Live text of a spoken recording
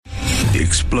The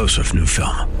explosive new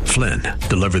film, Flynn,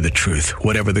 deliver the truth,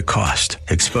 whatever the cost,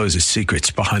 exposes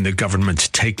secrets behind the government's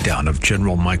takedown of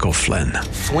General Michael Flynn.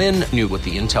 Flynn knew what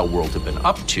the intel world had been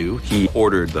up to. He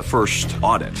ordered the first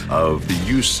audit of the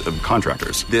use of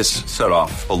contractors. This set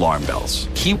off alarm bells.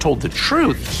 He told the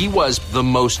truth. He was the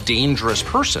most dangerous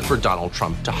person for Donald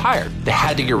Trump to hire. They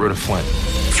had to get rid of Flynn.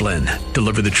 Flynn,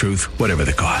 deliver the truth, whatever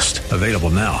the cost. Available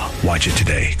now. Watch it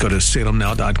today. Go to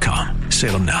salemnow.com.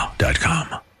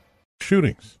 salemnow.com.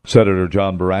 Shootings. Senator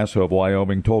John Barrasso of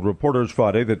Wyoming told reporters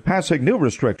Friday that passing new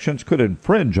restrictions could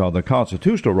infringe on the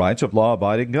constitutional rights of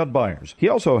law-abiding gun buyers. He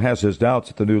also has his doubts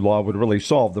that the new law would really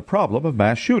solve the problem of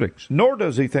mass shootings. Nor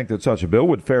does he think that such a bill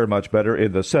would fare much better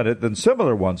in the Senate than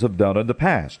similar ones have done in the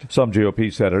past. Some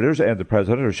GOP senators and the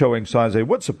president are showing signs they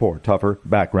would support tougher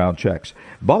background checks.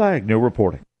 Bob Agnew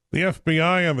reporting. The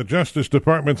FBI and the Justice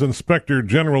Department's Inspector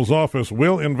General's office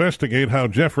will investigate how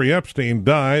Jeffrey Epstein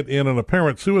died in an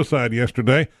apparent suicide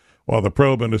yesterday, while the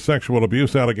probe into sexual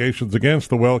abuse allegations against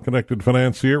the well-connected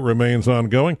financier remains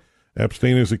ongoing.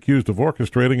 Epstein is accused of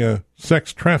orchestrating a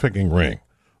sex trafficking ring.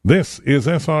 This is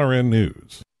SRN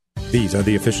News. These are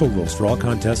the official rules for all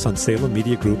contests on Salem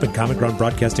Media Group and Common Ground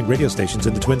Broadcasting radio stations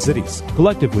in the Twin Cities.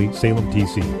 Collectively, Salem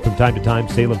TC. From time to time,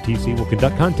 Salem TC will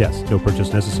conduct contests. No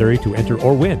purchase necessary to enter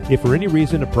or win. If for any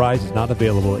reason a prize is not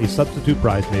available, a substitute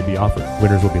prize may be offered.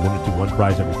 Winners will be limited to one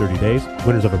prize every 30 days.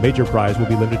 Winners of a major prize will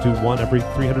be limited to one every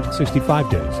 365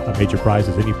 days. A major prize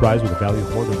is any prize with a value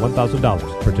of more than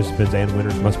 $1,000. Participants and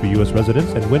winners must be U.S.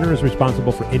 residents, and winner is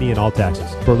responsible for any and all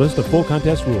taxes. For a list of full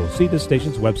contest rules, see this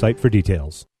station's website for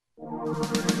details.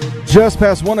 Just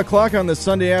past 1 o'clock on this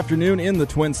Sunday afternoon in the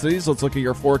Twin Cities. Let's look at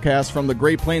your forecast from the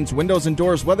Great Plains Windows and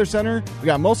Doors Weather Center. We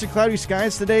got mostly cloudy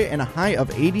skies today and a high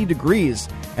of 80 degrees.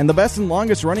 And the best and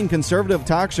longest running conservative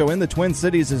talk show in the Twin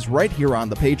Cities is right here on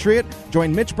The Patriot.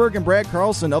 Join Mitch Berg and Brad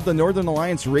Carlson of the Northern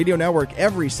Alliance Radio Network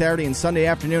every Saturday and Sunday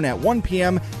afternoon at 1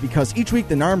 p.m. because each week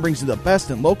the NARN brings you the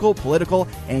best in local, political,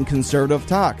 and conservative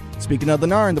talk. Speaking of the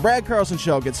NARN, the Brad Carlson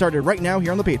Show gets started right now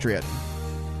here on The Patriot.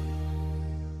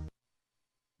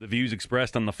 The views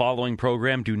expressed on the following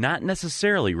program do not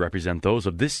necessarily represent those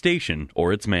of this station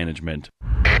or its management.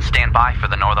 Stand by for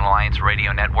the Northern Alliance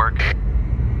Radio Network.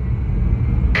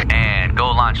 And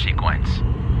go launch sequence.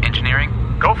 Engineering?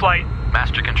 Go flight.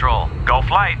 Master control? Go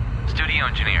flight. Studio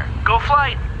engineer? Go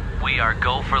flight. We are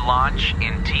go for launch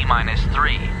in T-minus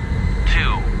 3, 2,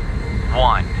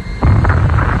 1.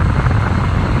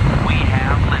 We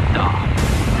have liftoff.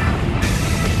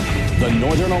 The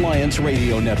Northern Alliance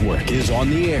Radio Network is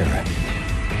on the air.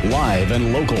 Live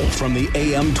and local from the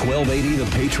AM 1280 The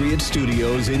Patriot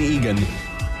Studios in Eagan,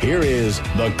 here is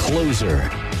the closer,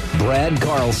 Brad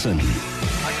Carlson.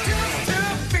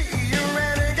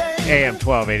 AM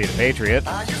 1280 The Patriot.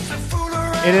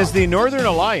 It is the Northern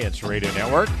Alliance Radio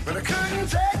Network.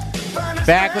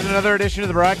 Back with another edition of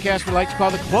the broadcast we like to call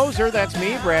The Closer. That's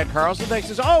me, Brad Carlson. Thanks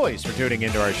as always for tuning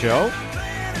into our show.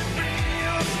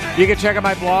 You can check out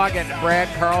my blog at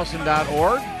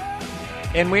bradcarlson.org.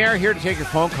 And we are here to take your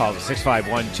phone calls at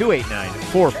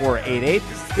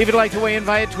 651-289-4488. If you'd like to weigh in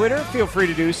via Twitter, feel free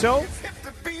to do so.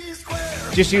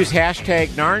 Just use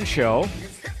hashtag NARN Show.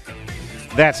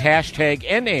 That's hashtag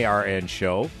NARN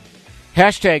Show.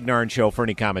 Hashtag NARN Show for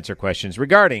any comments or questions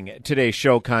regarding today's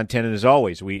show content. And as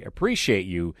always, we appreciate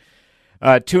you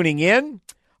tuning in.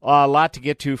 A lot to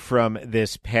get to from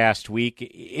this past week.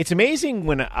 It's amazing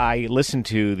when I listen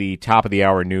to the top of the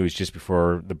hour news just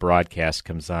before the broadcast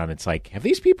comes on. It's like, have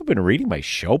these people been reading my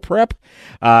show prep?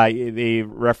 They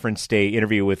referenced an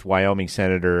interview with Wyoming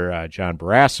Senator John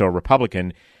Barrasso,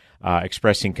 Republican,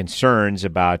 expressing concerns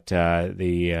about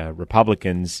the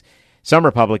Republicans, some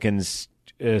Republicans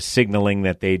signaling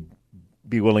that they'd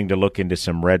be willing to look into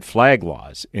some red flag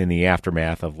laws in the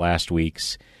aftermath of last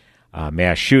week's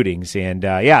mass shootings. And,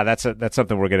 that's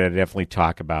something we're going to definitely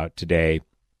talk about today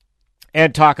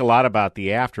and talk a lot about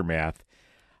the aftermath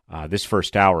this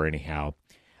first hour anyhow.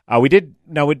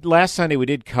 Last Sunday we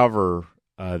did cover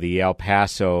the El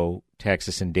Paso,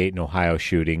 Texas, and Dayton, Ohio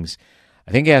shootings.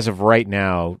 I think as of right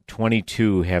now,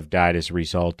 22 have died as a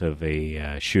result of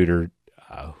a shooter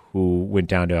who went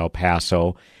down to El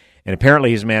Paso. And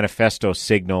apparently his manifesto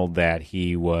signaled that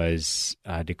he was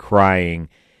decrying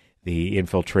the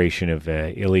infiltration of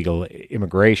illegal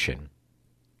immigration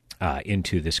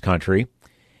into this country.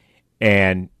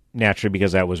 And naturally,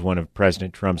 because that was one of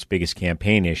President Trump's biggest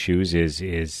campaign issues,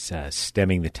 is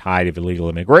stemming the tide of illegal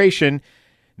immigration,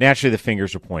 naturally the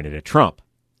fingers were pointed at Trump.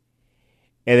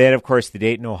 And then, of course, the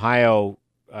Dayton, Ohio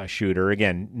shooter.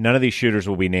 Again, none of these shooters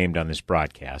will be named on this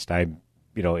broadcast.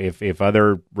 If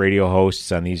other radio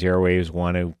hosts on these airwaves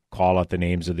want to call out the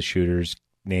names of the shooters,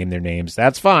 name their names.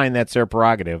 That's fine. That's their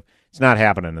prerogative. It's not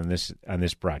happening on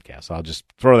this broadcast. I'll just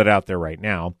throw that out there right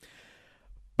now.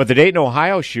 But the Dayton,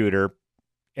 Ohio shooter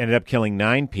ended up killing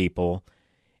 9 people,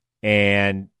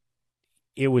 and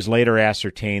it was later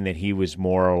ascertained that he was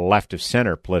more left of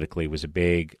center politically, was a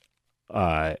big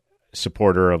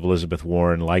supporter of Elizabeth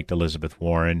Warren, liked Elizabeth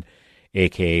Warren,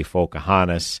 a.k.a.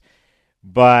 Pocahontas.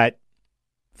 But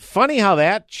funny how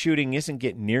that shooting isn't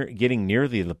getting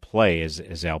nearly the play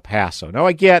as El Paso. Now,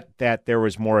 I get that there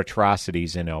was more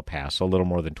atrocities in El Paso, a little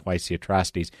more than twice the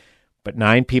atrocities, but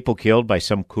 9 people killed by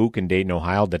some kook in Dayton,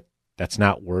 Ohio, that's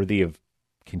not worthy of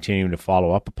continuing to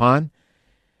follow up upon.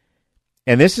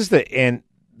 And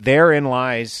therein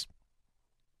lies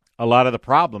a lot of the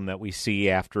problem that we see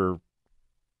after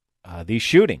these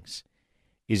shootings,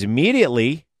 is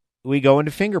immediately we go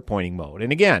into finger-pointing mode.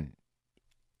 And again,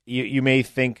 you may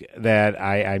think that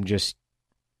I'm just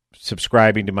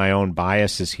subscribing to my own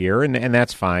biases here, and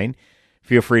that's fine.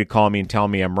 Feel free to call me and tell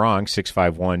me I'm wrong,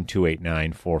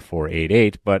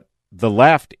 651-289-4488. But the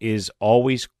left is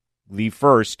always the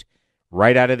first,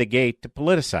 right out of the gate, to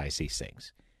politicize these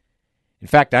things. In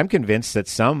fact, I'm convinced that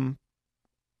some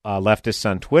leftists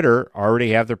on Twitter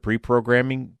already have their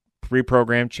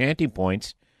pre-programmed chanting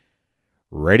points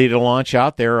ready to launch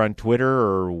out there on Twitter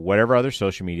or whatever other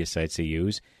social media sites they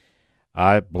use,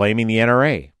 blaming the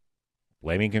NRA,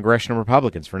 blaming congressional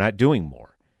Republicans for not doing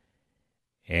more,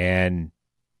 and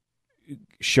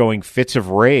showing fits of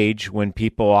rage when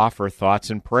people offer thoughts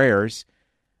and prayers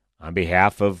on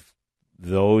behalf of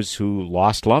those who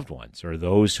lost loved ones or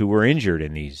those who were injured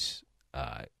in these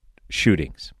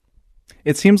shootings.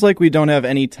 It seems like we don't have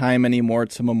any time anymore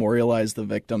to memorialize the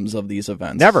victims of these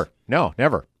events. Never. No,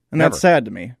 never. And that's sad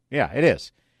to me. Yeah, it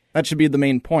is. That should be the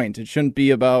main point. It shouldn't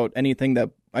be about anything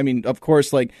that, I mean, of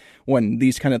course, like when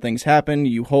these kind of things happen,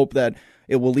 you hope that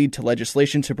it will lead to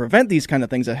legislation to prevent these kind of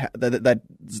things that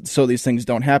so these things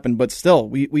don't happen. But still,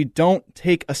 we don't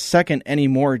take a second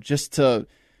anymore just to,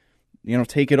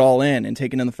 take it all in and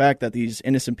take in the fact that these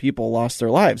innocent people lost their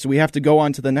lives. We have to go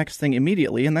on to the next thing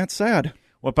immediately, and that's sad.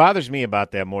 What bothers me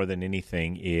about that more than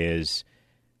anything is,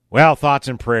 well, thoughts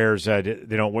and prayers. They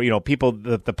don't. People.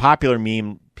 The popular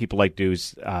meme people like to do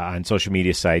on social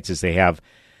media sites is they have,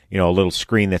 a little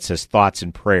screen that says thoughts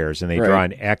and prayers, and they draw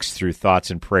an X through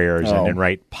thoughts and prayers, and then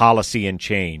write policy and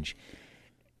change.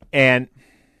 And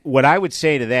what I would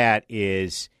say to that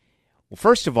is, well,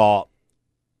 first of all,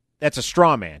 that's a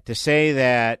straw man to say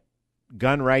that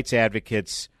gun rights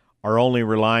advocates are only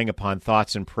relying upon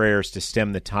thoughts and prayers to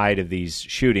stem the tide of these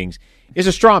shootings is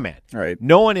a straw man. Right.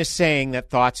 No one is saying that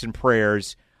thoughts and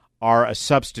prayers are a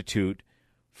substitute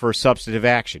for substantive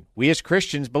action. We as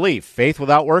Christians believe faith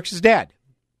without works is dead.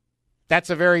 That's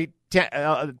a very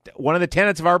one of the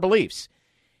tenets of our beliefs.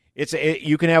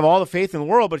 You can have all the faith in the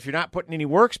world, but if you're not putting any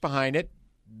works behind it,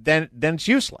 then it's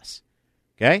useless.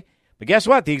 Okay? But guess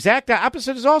what? The exact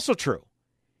opposite is also true.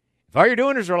 If all you're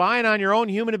doing is relying on your own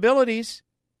human abilities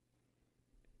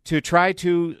to try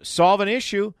to solve an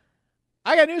issue,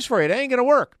 I got news for you. It ain't going to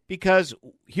work because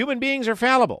human beings are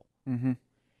fallible. Mm-hmm.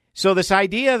 So this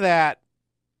idea that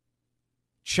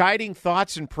chiding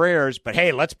thoughts and prayers, but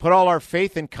hey, let's put all our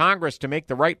faith in Congress to make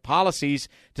the right policies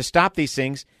to stop these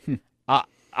things,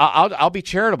 I'll be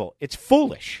charitable. It's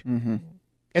foolish. Mm-hmm.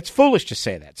 It's foolish to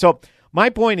say that. So my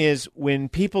point is when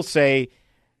people say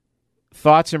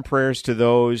thoughts and prayers to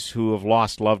those who have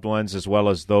lost loved ones as well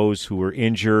as those who were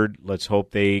injured, let's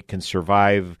hope they can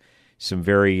survive some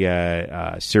very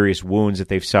serious wounds that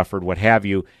they've suffered, what have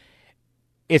you.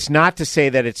 It's not to say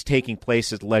that it's taking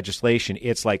place as legislation.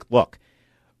 It's like, look,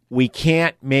 we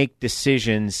can't make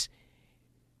decisions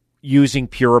using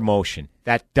pure emotion.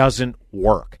 That doesn't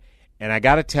work. And I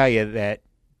got to tell you that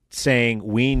saying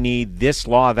we need this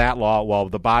law, that law, while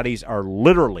the bodies are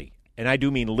literally, and I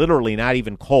do mean literally, not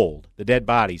even cold, the dead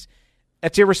bodies,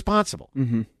 that's irresponsible.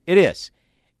 Mm-hmm. It is.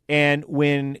 And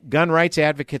when gun rights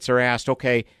advocates are asked,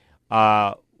 okay,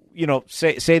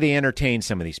 say they entertain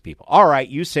some of these people. All right,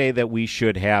 you say that we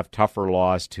should have tougher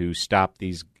laws to stop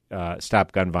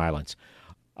gun violence.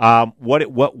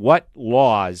 What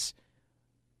laws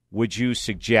would you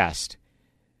suggest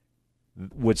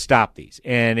would stop these?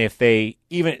 And if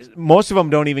most of them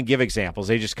don't even give examples.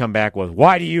 They just come back with,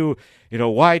 why do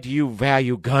you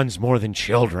value guns more than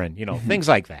children? Things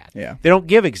like that. Yeah. They don't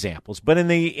give examples. But in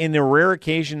the rare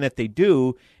occasion that they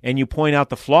do, and you point out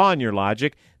the flaw in your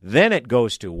logic, then it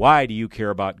goes to, why do you care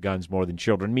about guns more than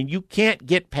children? I mean, you can't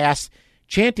get past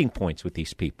chanting points with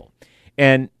these people.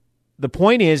 And the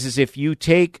point is if you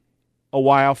take a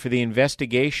while for the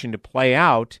investigation to play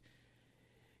out,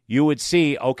 you would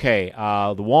see, okay,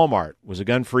 the Walmart was a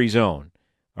gun-free zone,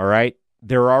 all right?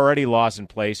 there are already laws in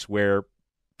place where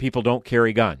people don't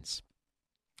carry guns.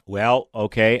 Well,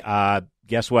 okay,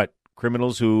 guess what?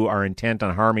 Criminals who are intent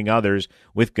on harming others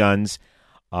with guns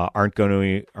aren't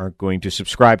going to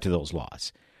subscribe to those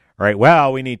laws. All right,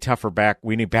 well, we need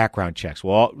background checks.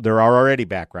 Well, there are already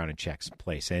background checks in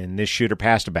place, and this shooter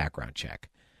passed a background check.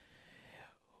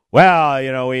 Well,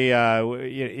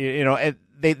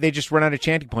 they just run out of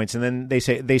chanting points, and then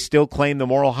they still claim the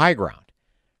moral high ground.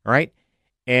 All right,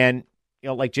 and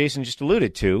like Jason just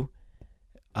alluded to,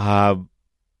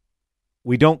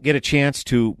 we don't get a chance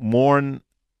to mourn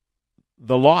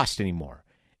the lost anymore,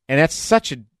 and that's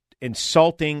such an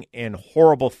insulting and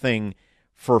horrible thing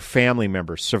for family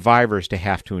members, survivors, to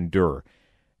have to endure,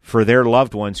 for their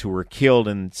loved ones who were killed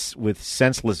with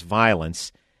senseless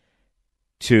violence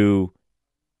to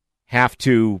have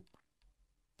to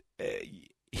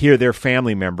hear their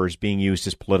family members being used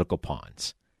as political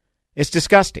pawns. It's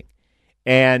disgusting.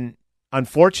 And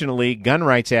unfortunately, gun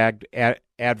rights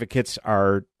advocates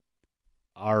are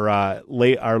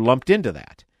lumped into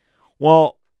that.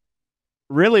 Well,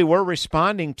 really, we're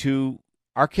responding to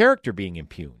our character being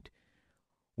impugned.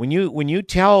 When you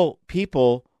tell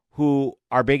people who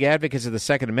are big advocates of the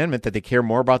Second Amendment that they care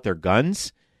more about their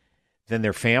guns than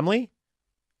their family,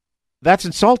 that's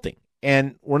insulting.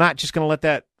 And we're not just going to let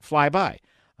that fly by.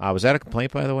 Was that a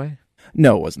complaint, by the way?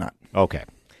 No, it was not. Okay.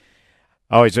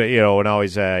 Always,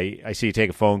 I see you take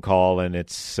a phone call and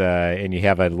it's and you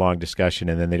have a long discussion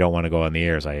and then they don't want to go on the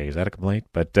air. Is that a complaint?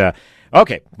 But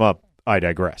okay, well, I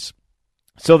digress.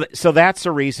 So that's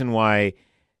the reason why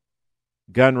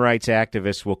gun rights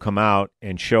activists will come out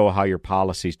and show how your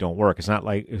policies don't work. It's not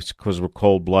like it's because we're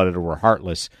cold-blooded or we're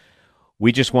heartless.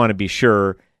 We just want to be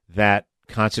sure that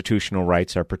constitutional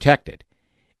rights are protected.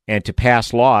 And to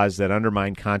pass laws that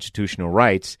undermine constitutional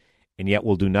rights and yet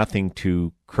will do nothing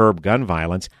to curb gun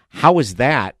violence, how is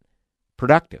that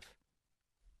productive?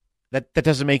 That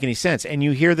doesn't make any sense. And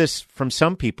you hear this from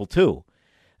some people, too.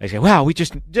 They say, well,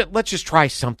 let's just try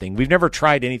something. We've never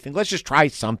tried anything. Let's just try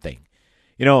something.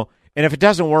 And if it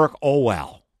doesn't work, oh,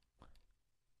 well.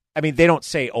 I mean, they don't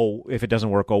say, oh, if it doesn't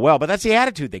work, oh, well, but that's the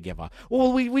attitude they give off.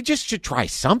 Well, we just should try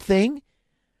something.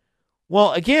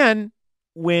 Well, again,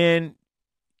 when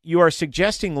you are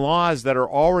suggesting laws that are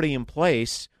already in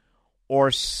place or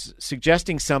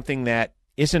suggesting something that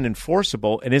isn't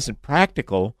enforceable and isn't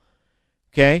practical,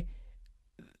 okay,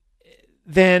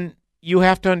 then you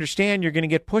have to understand you're going to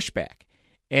get pushback.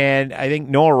 And I think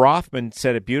Noah Rothman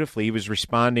said it beautifully. He was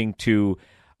responding to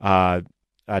Tide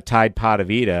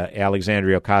Potavita,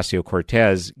 Alexandria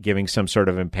Ocasio-Cortez, giving some sort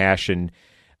of impassioned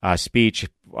speech,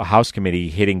 a House committee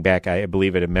hitting back, I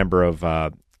believe, at a member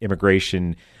of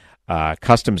Immigration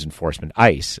Customs Enforcement,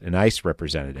 ICE, an ICE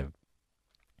representative.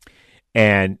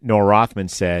 And Noah Rothman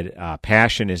said,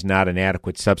 passion is not an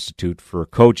adequate substitute for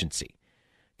cogency.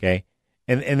 Okay?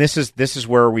 And this is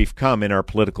where we've come in our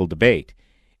political debate,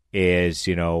 is,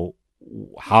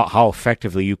 how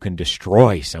effectively you can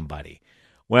destroy somebody.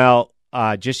 Well,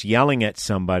 just yelling at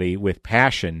somebody with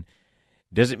passion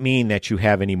doesn't mean that you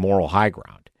have any moral high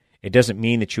ground. It doesn't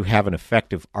mean that you have an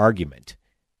effective argument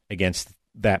against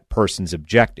that person's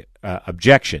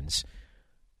objections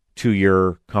to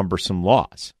your cumbersome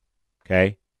laws,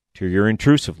 okay, to your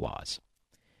intrusive laws.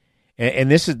 And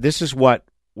this is what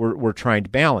we're trying to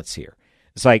balance here.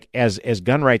 It's like as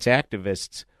gun rights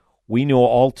activists, we know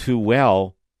all too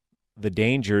well the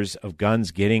dangers of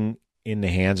guns getting in the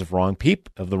hands of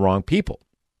the wrong people.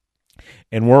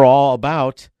 And we're all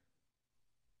about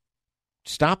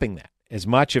stopping that as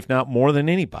much, if not more than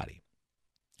anybody.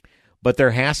 But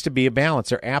there has to be a balance.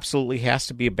 There absolutely has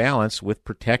to be a balance with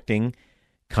protecting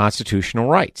constitutional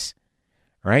rights.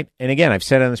 All right? And again, I've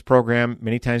said on this program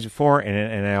many times before,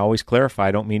 and I always clarify,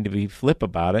 I don't mean to be flip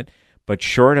about it, but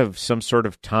short of some sort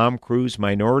of Tom Cruise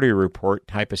Minority Report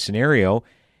type of scenario,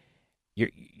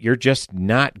 you're just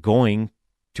not going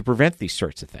to prevent these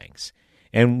sorts of things.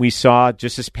 And we saw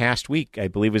just this past week, I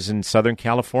believe it was in Southern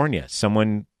California,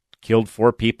 someone killed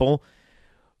 4 people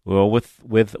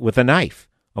with a knife.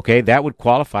 Okay, that would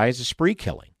qualify as a spree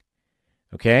killing.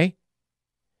 Okay?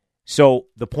 So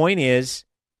the point is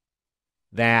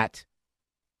that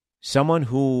someone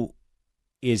who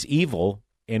is evil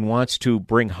and wants to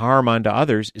bring harm onto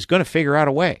others is going to figure out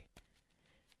a way.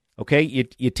 Okay?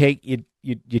 You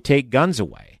take guns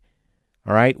away.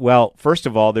 All right? Well, first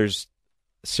of all, there's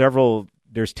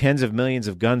tens of millions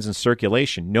of guns in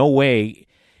circulation. No way,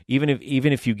 even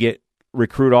if you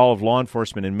recruit all of law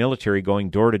enforcement and military going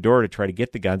door to door to try to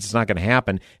get the guns, it's not going to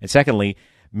happen. And secondly,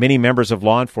 many members of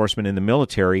law enforcement and the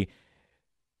military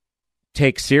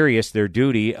take serious their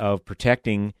duty of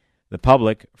protecting the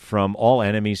public from all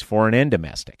enemies, foreign and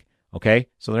domestic. Okay?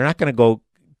 So they're not going to go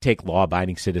take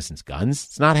law-abiding citizens' guns.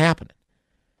 It's not happening.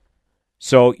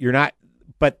 So you're not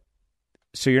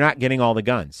getting all the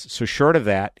guns. So short of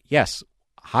that, yes,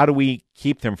 how do we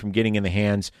keep them from getting in the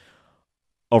hands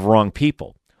of wrong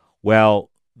people? Well,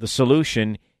 the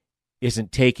solution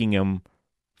isn't taking them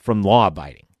from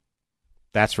law-abiding.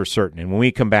 That's for certain. And when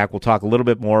we come back, we'll talk a little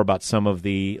bit more about some of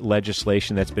the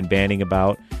legislation that's been bandied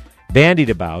about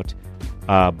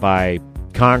by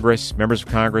Congress, members of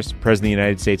Congress, President of the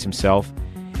United States himself.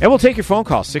 And we'll take your phone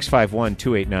call,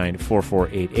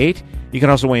 651-289-4488. You can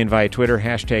also weigh in via Twitter,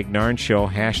 hashtag Narn Show,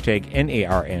 hashtag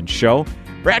NARN Show.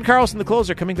 Brad Carlson, the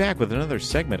closer, coming back with another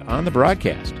segment on the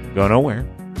broadcast. Go nowhere.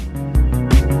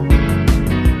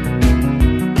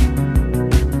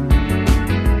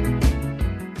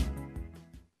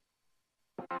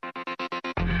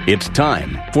 It's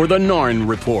time for the Narn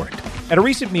Report. At a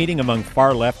recent meeting among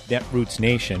far-left Netroots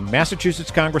Nation,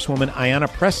 Massachusetts Congresswoman Ayanna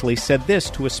Pressley said this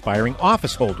to aspiring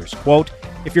office holders, quote,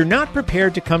 "If you're not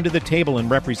prepared to come to the table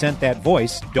and represent that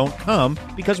voice, don't come,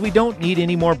 because we don't need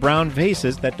any more brown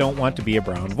faces that don't want to be a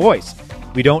brown voice.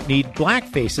 We don't need black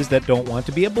faces that don't want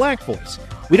to be a black voice.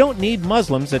 We don't need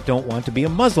Muslims that don't want to be a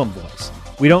Muslim voice.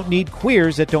 We don't need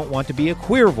queers that don't want to be a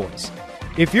queer voice.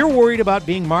 If you're worried about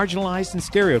being marginalized and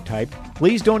stereotyped,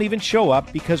 please don't even show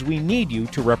up, because we need you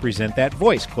to represent that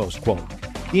voice," close quote.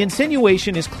 The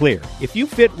insinuation is clear. If you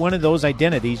fit one of those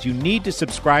identities, you need to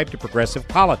subscribe to progressive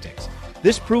politics.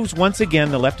 This proves once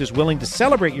again the left is willing to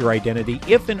celebrate your identity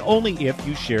if and only if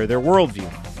you share their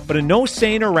worldview. But in no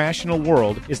sane or rational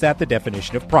world is that the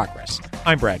definition of progress.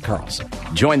 I'm Brad Carlson.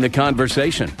 Join the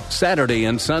conversation Saturday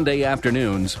and Sunday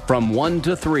afternoons from 1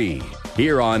 to 3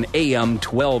 here on AM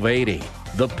 1280.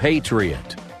 The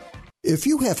Patriot. If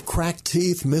you have cracked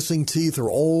teeth, missing teeth, or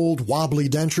old, wobbly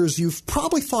dentures, you've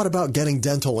probably thought about getting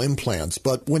dental implants,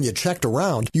 but when you checked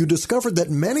around, you discovered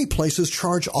that many places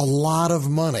charge a lot of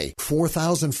money.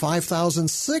 $4,000,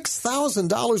 $5,000,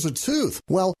 $6,000 a tooth.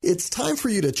 Well, it's time for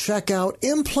you to check out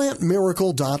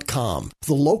ImplantMiracle.com,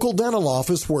 the local dental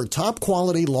office where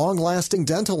top-quality, long-lasting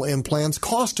dental implants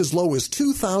cost as low as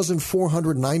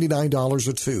 $2,499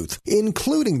 a tooth,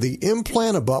 including the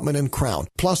implant abutment and crown.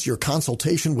 Plus, your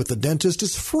consultation with the dentist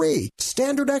is free.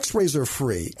 Standard x-rays are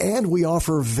free, and we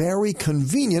offer very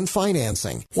convenient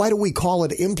financing. Why do we call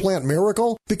it Implant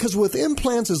Miracle? Because with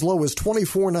implants as low as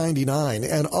 $24.99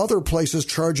 and other places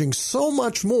charging so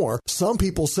much more, some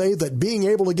people say that being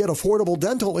able to get affordable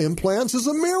dental implants is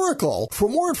a miracle. For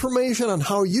more information on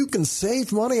how you can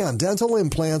save money on dental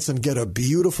implants and get a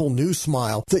beautiful new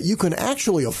smile that you can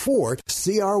actually afford,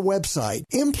 see our website,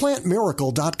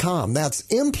 ImplantMiracle.com. That's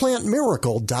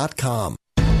ImplantMiracle.com.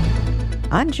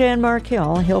 I'm Jan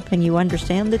Markell, helping you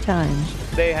understand the times.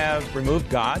 They have removed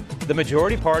God. The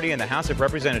majority party in the House of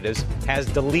Representatives has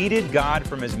deleted God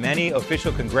from as many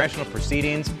official congressional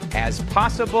proceedings as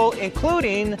possible,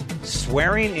 including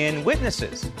swearing in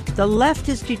witnesses. The left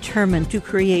is determined to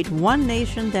create one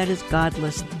nation that is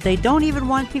godless. They don't even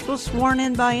want people sworn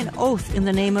in by an oath in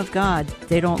the name of God.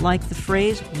 They don't like the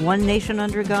phrase, one nation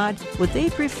under God. Would they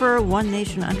prefer one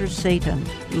nation under Satan?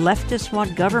 Leftists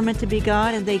want government to be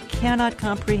God, and they cannot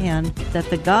comprehend that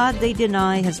the God they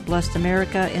deny has blessed America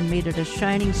and made it a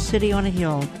shining city on a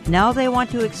hill. Now they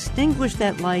want to extinguish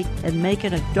that light and make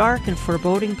it a dark and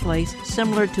foreboding place,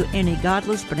 similar to any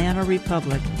godless banana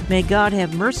republic. May God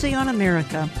have mercy on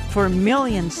America, for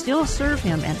millions still serve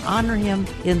Him and honor Him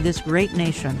in this great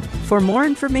nation. For more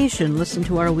information, listen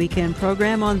to our weekend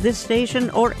program on this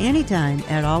station or anytime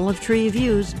at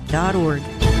olivetreeviews.org.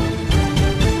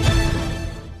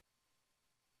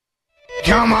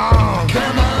 Come on,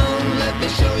 let me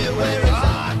show you where it's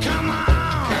at.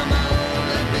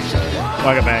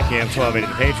 Welcome back, AM 1280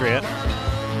 The Patriot.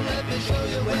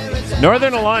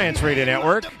 Northern Alliance Radio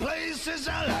Network.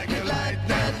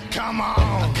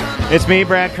 It's me,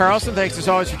 Brad Carlson. Thanks as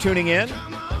always for tuning in.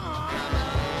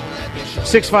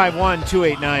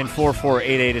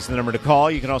 651-289-4488 is the number to call.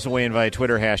 You can also weigh in via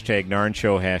Twitter, hashtag Narn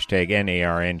Show, hashtag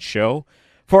NARN Show,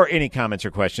 for any comments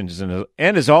or questions. And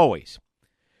as always,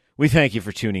 we thank you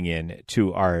for tuning in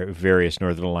to our various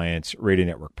Northern Alliance Radio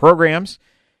Network programs.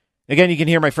 Again, you can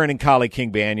hear my friend and colleague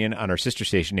King Banyan on our sister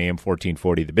station, AM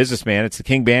 1440, The Businessman. It's the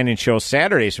King Banyan Show,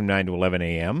 Saturdays from 9 to 11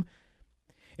 a.m.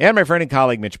 And my friend and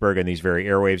colleague Mitch Berg on these very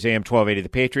airwaves, AM 1280, The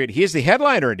Patriot. He is the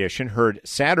headliner edition, heard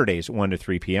Saturdays 1 to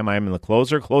 3 p.m. I am in the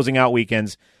closer, closing out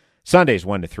weekends, Sundays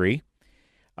 1 to 3.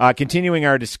 Continuing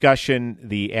our discussion,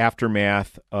 the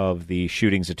aftermath of the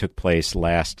shootings that took place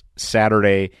last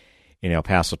Saturday in El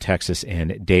Paso, Texas,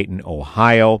 and Dayton,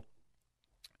 Ohio.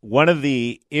 One of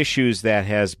the issues that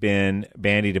has been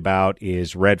bandied about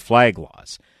is red flag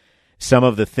laws. some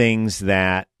of the things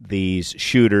that these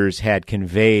shooters had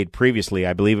conveyed previously.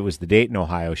 I believe it was the Dayton,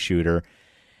 Ohio shooter,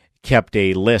 kept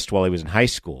a list while he was in high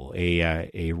school,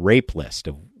 a rape list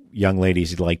of young ladies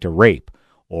he'd like to rape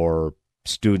or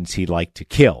students he'd like to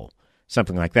kill,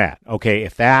 something like that. Okay,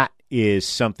 if that is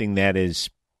something that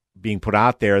is being put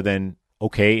out there, then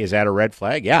okay, is that a red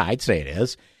flag? Yeah, I'd say it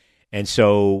is. And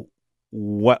so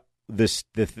what the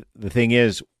thing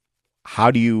is, how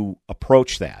do you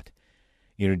approach that?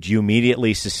 Do you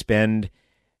immediately suspend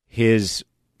his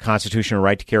constitutional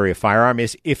right to carry a firearm?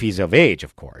 Is if he's of age,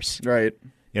 of course. Right.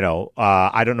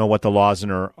 I don't know what the laws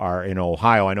are in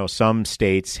Ohio. I know some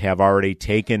states have already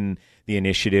taken the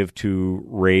initiative to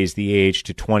raise the age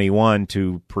to 21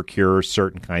 to procure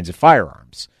certain kinds of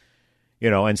firearms.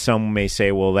 And some may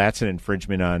say, well, that's an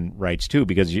infringement on rights too,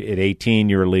 because at 18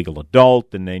 you're a legal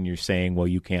adult, and then you're saying, well,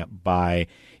 you can't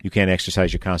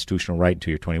exercise your constitutional right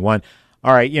until you're 21.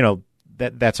 All right,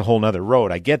 that's a whole nother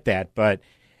road. I get that, but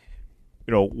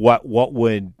what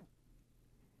would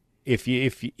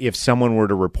if someone were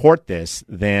to report this,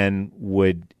 then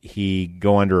would he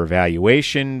go under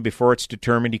evaluation before it's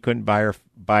determined he couldn't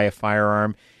buy a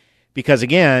firearm? Because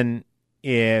again,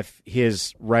 if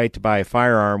his right to buy a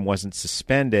firearm wasn't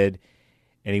suspended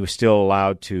and he was still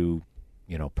allowed to,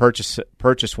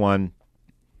 purchase one,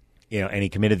 and he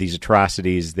committed these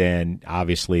atrocities, then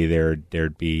obviously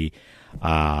there'd be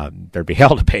hell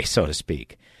to pay, so to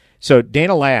speak. So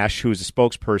Dana Lash, who's a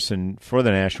spokesperson for the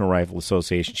National Rifle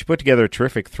Association, she put together a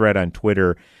terrific thread on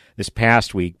Twitter this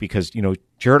past week because,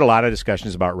 she heard a lot of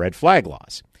discussions about red flag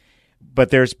laws. But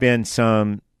there's been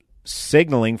some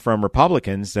signaling from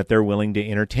Republicans that they're willing to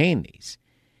entertain these.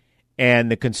 And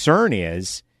the concern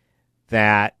is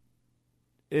that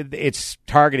it's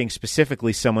targeting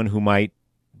specifically someone who might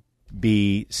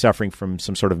be suffering from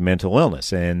some sort of mental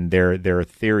illness. And their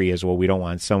theory is, well, we don't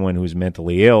want someone who's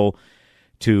mentally ill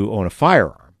to own a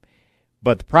firearm.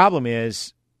 But the problem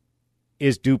is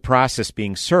due process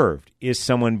being served? Is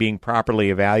someone being properly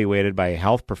evaluated by a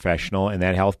health professional, and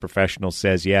that health professional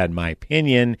says, yeah, in my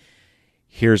opinion,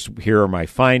 here are my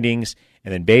findings,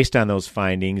 and then based on those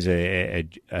findings, a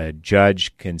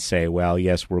judge can say, well,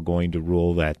 yes, we're going to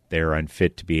rule that they're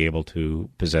unfit to be able to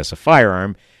possess a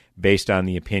firearm based on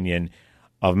the opinion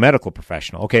of a medical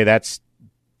professional. Okay, that's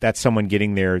someone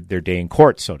getting their day in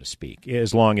court, so to speak,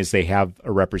 as long as they have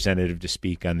a representative to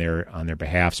speak on their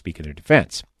behalf, speak in their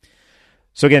defense.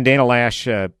 So again, Dana Lash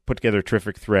put together a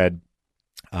terrific thread.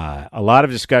 A lot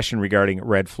of discussion regarding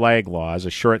red flag laws, a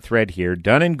short thread here,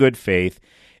 done in good faith,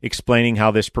 explaining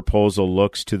how this proposal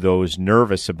looks to those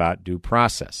nervous about due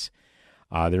process.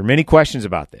 There are many questions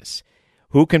about this.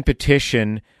 Who can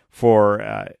petition for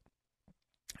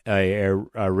a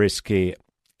risk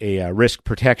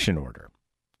protection order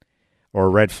or a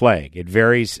red flag? It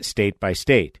varies state by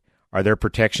state. Are there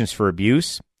protections for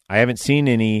abuse? I haven't seen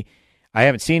any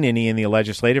in the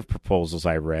legislative proposals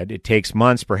I've read. It takes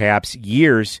months, perhaps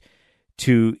years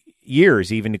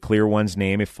even to clear one's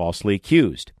name if falsely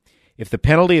accused. If the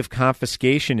penalty of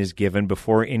confiscation is given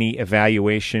before any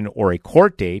evaluation or a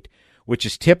court date, which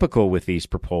is typical with these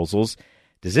proposals,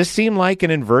 does this seem like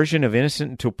an inversion of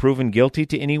innocent until proven guilty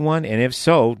to anyone? And if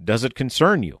so, does it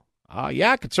concern you?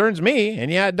 Yeah, it concerns me.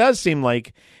 And yeah, it does seem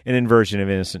like an inversion of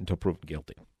innocent until proven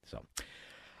guilty. So,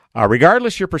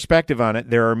 regardless your perspective on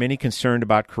it, there are many concerned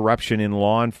about corruption in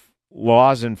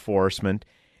laws enforcement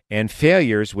and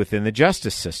failures within the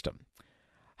justice system.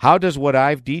 How does what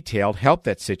I've detailed help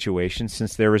that situation,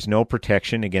 since there is no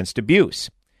protection against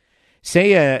abuse?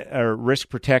 Say a risk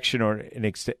protection or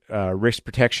risk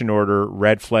protection order,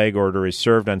 red flag order, is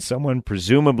served on someone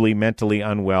presumably mentally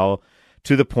unwell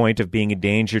to the point of being a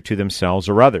danger to themselves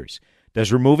or others.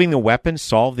 Does removing the weapon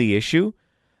solve the issue?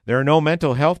 There are no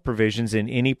mental health provisions in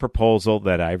any proposal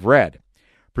that I've read.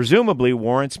 Presumably,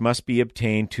 warrants must be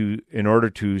obtained in order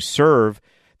to serve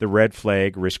the red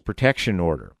flag risk protection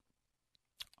order.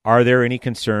 Are there any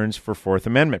concerns for Fourth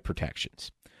Amendment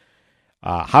protections?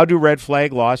 How do red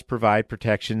flag laws provide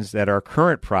protections that our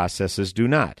current processes do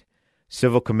not?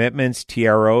 Civil commitments,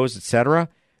 TROs, etc.?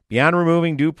 Beyond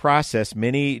removing due process,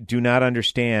 many do not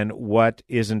understand what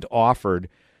isn't offered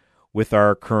with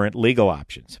our current legal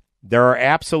options. There are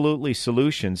absolutely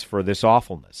solutions for this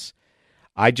awfulness.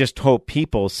 I just hope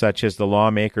people such as the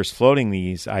lawmakers floating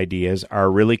these ideas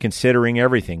are really considering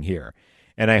everything here.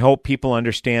 And I hope people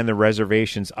understand the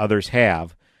reservations others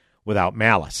have without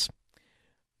malice.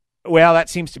 Well, that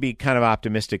seems to be kind of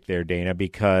optimistic there, Dana,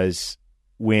 because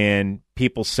when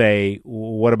people say,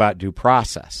 what about due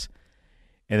process?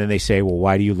 And then they say, well,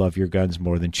 why do you love your guns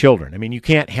more than children? I mean, you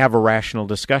can't have a rational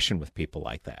discussion with people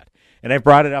like that. And I've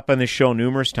brought it up on this show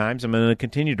numerous times. I'm going to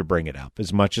continue to bring it up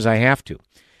as much as I have to.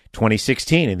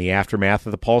 2016, in the aftermath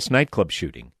of the Pulse nightclub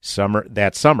shooting,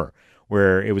 that summer,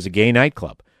 where it was a gay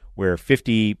nightclub, where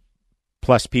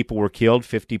 50-plus people were killed,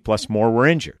 50-plus more were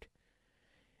injured.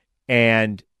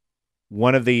 And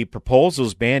one of the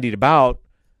proposals bandied about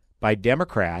by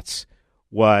Democrats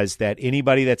was that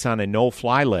anybody that's on a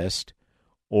no-fly list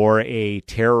or a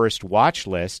terrorist watch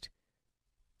list,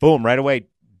 boom, right away,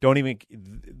 don't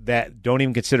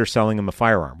even consider selling them a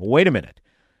firearm. Well, wait a minute.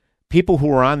 People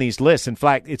who are on these lists, in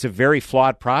fact, it's a very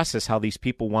flawed process how these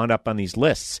people wound up on these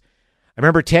lists. I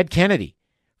remember Ted Kennedy.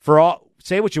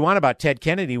 Say what you want about Ted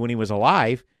Kennedy when he was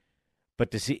alive,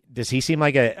 but does he seem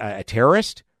like a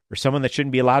terrorist or someone that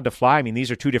shouldn't be allowed to fly? I mean,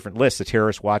 these are two different lists, the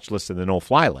terrorist watch list and the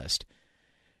no-fly list.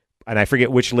 And I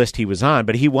forget which list he was on,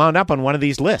 but he wound up on one of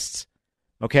these lists,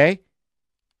 okay?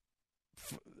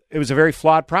 It was a very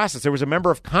flawed process. There was a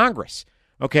member of Congress,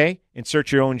 okay?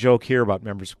 Insert your own joke here about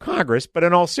members of Congress, but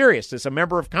in all seriousness, a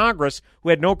member of Congress who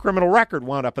had no criminal record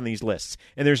wound up on these lists.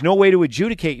 And there's no way to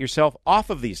adjudicate yourself off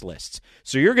of these lists.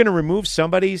 So you're going to remove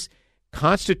somebody's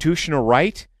constitutional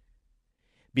right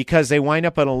because they wind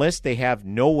up on a list they have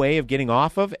no way of getting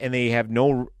off of, and they have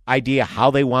no idea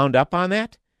how they wound up on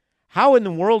that? How in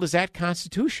the world is that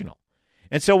constitutional?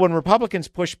 And so when Republicans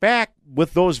push back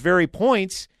with those very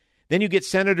points, then you get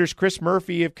Senators Chris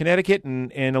Murphy of Connecticut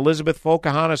and Elizabeth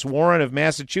Pocahontas Warren of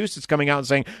Massachusetts coming out and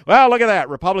saying, well, look at that.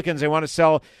 Republicans, they want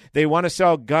to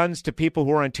sell guns to people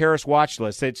who are on terrorist watch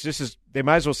lists. They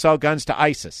might as well sell guns to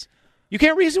ISIS. You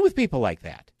can't reason with people like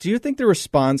that. Do you think the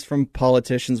response from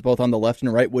politicians both on the left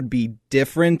and right would be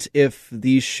different if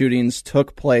these shootings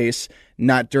took place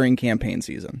not during campaign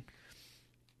season?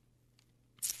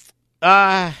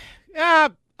 I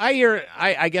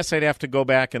guess I'd have to go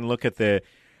back and look at the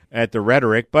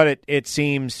rhetoric, but it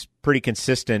seems pretty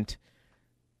consistent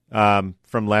from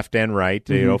left and right,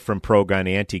 mm-hmm. From pro-gun,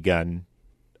 anti-gun,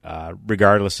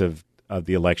 regardless of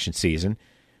the election season.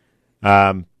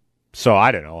 So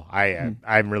I don't know.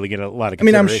 I'm really getting a lot of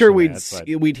consideration. I'm sure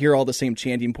we'd hear all the same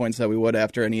chanting points that we would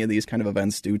after any of these kind of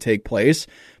events do take place.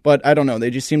 But I don't know. They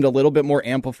just seemed a little bit more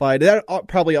amplified. That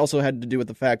probably also had to do with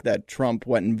the fact that Trump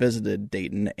went and visited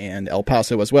Dayton and El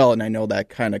Paso as well. And I know that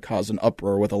kind of caused an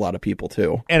uproar with a lot of people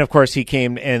too. And of course he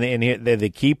came, and the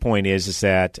key point is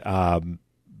that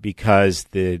because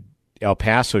the El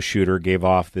Paso shooter gave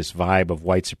off this vibe of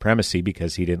white supremacy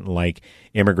because he didn't like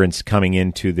immigrants coming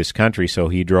into this country. So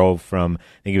he drove from,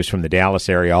 I think he was from the Dallas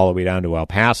area all the way down to El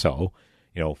Paso,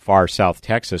 far south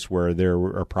Texas, where there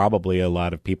are probably a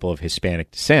lot of people of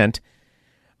Hispanic descent.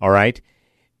 All right.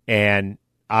 And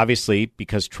obviously,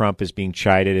 because Trump is being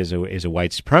chided as a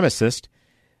white supremacist,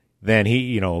 then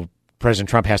President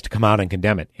Trump has to come out and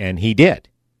condemn it. And he did.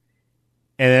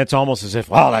 And it's almost as if,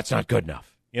 that's not good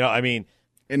enough.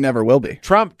 It never will be.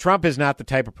 Trump is not the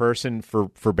type of person,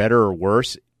 for better or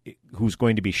worse, who's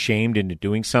going to be shamed into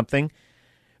doing something.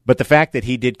 But the fact that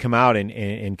he did come out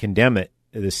and condemn it,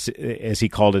 this, as he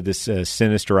called it, this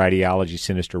sinister ideology,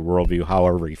 sinister worldview,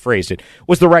 however he phrased it,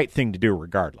 was the right thing to do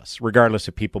regardless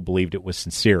if people believed it was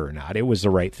sincere or not. It was the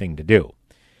right thing to do.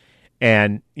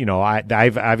 And,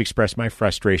 I've expressed my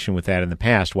frustration with that in the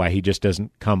past, why he just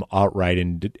doesn't come outright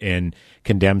and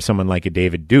condemn someone like a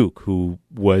David Duke, who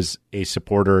was a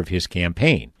supporter of his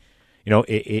campaign.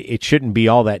 It shouldn't be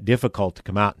all that difficult to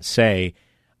come out and say,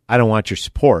 I don't want your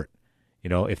support.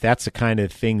 If that's the kind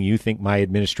of thing you think my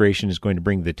administration is going to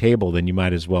bring to the table, then you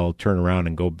might as well turn around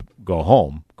and go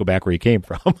home, go back where you came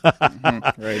from.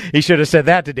 Mm-hmm, right. He should have said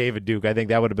that to David Duke. I think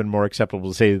that would have been more acceptable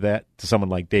to say that to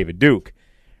someone like David Duke.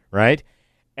 Right?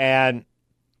 And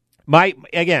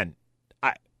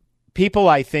people,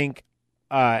 I think,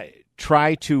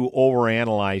 try to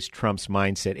overanalyze Trump's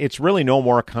mindset. It's really no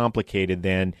more complicated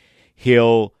than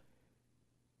he'll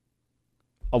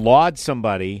laud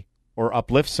somebody or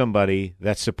uplift somebody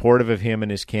that's supportive of him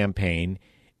and his campaign,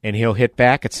 and he'll hit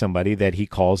back at somebody that he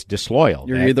calls disloyal.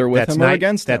 You're either with him or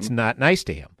against him. That's not nice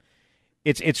to him.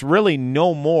 It's really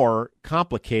no more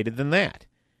complicated than that.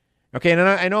 Okay, and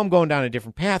I know I'm going down a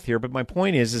different path here, but my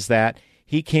point is that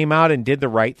he came out and did the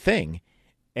right thing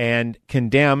and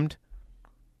condemned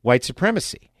white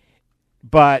supremacy.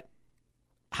 But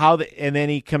and then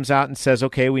he comes out and says,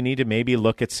 okay, we need to maybe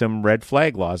look at some red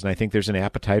flag laws, and I think there's an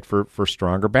appetite for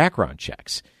stronger background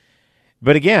checks.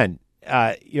 But again,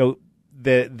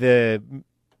 the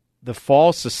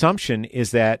false assumption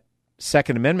is that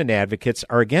Second Amendment advocates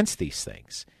are against these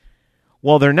things.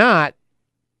 Well, they're not,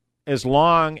 as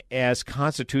long as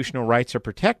constitutional rights are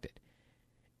protected.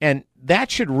 And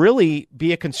that should really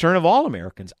be a concern of all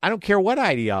Americans. I don't care what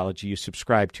ideology you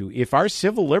subscribe to. If our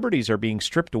civil liberties are being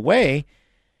stripped away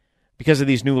because of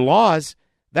these new laws,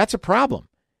 that's a problem.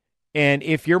 And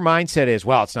if your mindset is,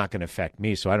 well, it's not going to affect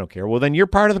me, so I don't care, well, then you're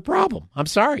part of the problem. I'm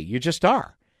sorry, you just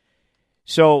are.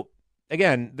 So,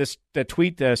 again, the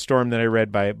tweet storm that I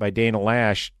read by Dana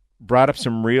Lash brought up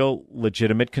some real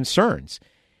legitimate concerns.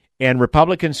 And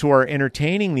Republicans who are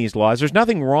entertaining these laws, there's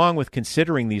nothing wrong with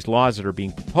considering these laws that are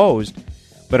being proposed,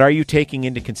 but are you taking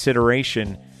into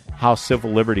consideration how civil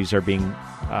liberties are being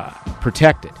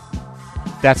protected?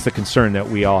 That's the concern that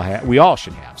we all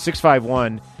should have.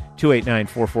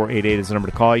 651-289-4488 is the number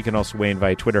to call. You can also weigh in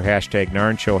via Twitter, hashtag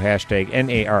Narn Show, hashtag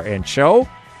NARN Show.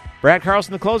 Brad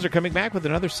Carlson, the closer, coming back with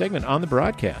another segment on the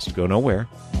broadcast. Go nowhere.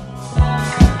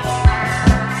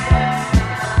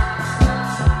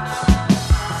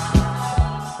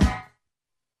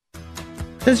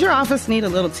 Does your office need a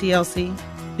little TLC?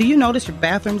 Do you notice your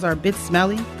bathrooms are a bit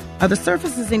smelly? Are the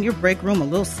surfaces in your break room a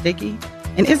little sticky?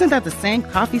 And isn't that the same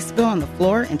coffee spill on the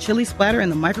floor and chili splatter in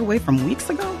the microwave from weeks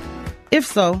ago? If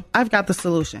so, I've got the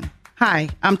solution. Hi,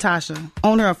 I'm Tasha,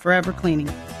 owner of Forever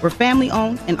Cleaning. We're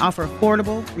family-owned and offer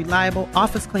affordable, reliable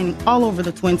office cleaning all over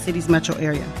the Twin Cities metro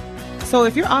area. So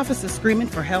if your office is screaming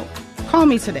for help, call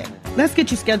me today. Let's get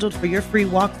you scheduled for your free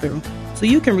walkthrough so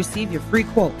you can receive your free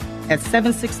quote at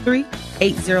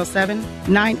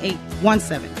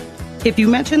 763-807-9817. If you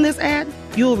mention this ad,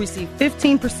 you will receive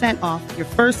 15% off your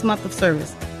first month of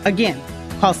service. Again,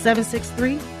 call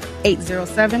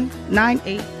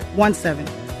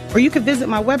 763-807-9817. Or you can visit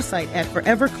my website at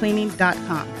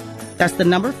forevercleaning.com. That's the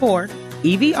number 4,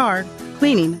 EVR,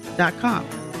 cleaning.com.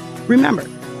 Remember,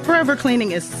 Forever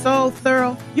Cleaning is so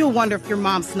thorough, you'll wonder if your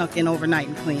mom snuck in overnight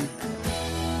and cleaned.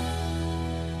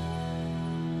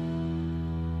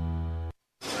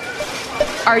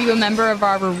 Are you a member of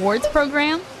our rewards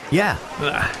program? Yeah,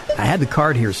 I had the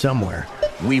card here somewhere.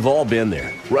 We've all been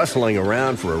there, rustling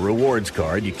around for a rewards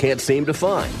card you can't seem to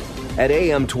find. At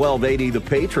AM 1280 The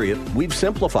Patriot, we've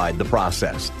simplified the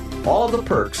process. All the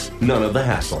perks, none of the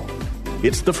hassle.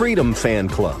 It's the Freedom Fan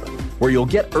Club, where you'll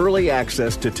get early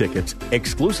access to tickets,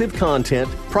 exclusive content,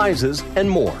 prizes, and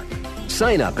more.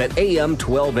 Sign up at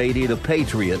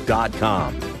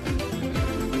am1280thepatriot.com.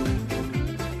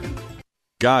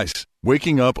 Guys,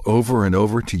 waking up over and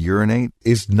over to urinate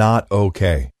is not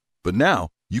okay. But now,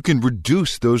 you can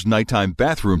reduce those nighttime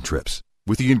bathroom trips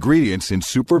with the ingredients in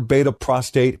Super Beta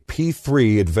Prostate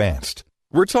P3 Advanced.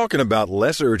 We're talking about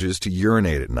less urges to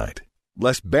urinate at night,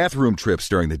 less bathroom trips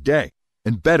during the day,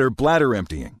 and better bladder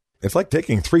emptying. It's like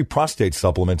taking 3 prostate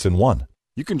supplements in one.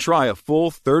 You can try a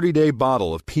full 30-day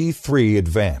bottle of P3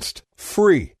 Advanced.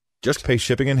 Free. Just pay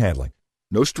shipping and handling.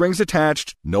 No strings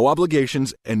attached, no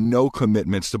obligations, and no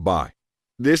commitments to buy.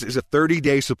 This is a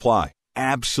 30-day supply,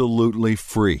 absolutely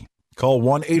free. Call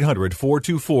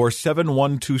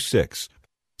 1-800-424-7126.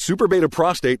 Super Beta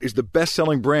Prostate is the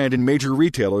best-selling brand in major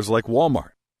retailers like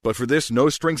Walmart. But for this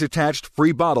no-strings-attached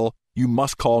free bottle, you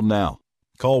must call now.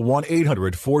 Call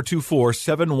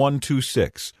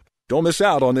 1-800-424-7126. Don't miss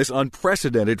out on this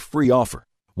unprecedented free offer.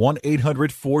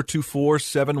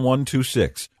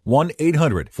 1-800-424-7126.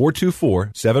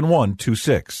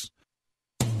 1-800-424-7126.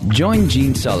 Join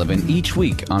Gene Sullivan each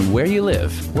week on Where You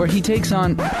Live, where he takes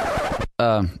on...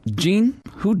 Gene,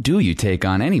 who do you take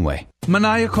on anyway?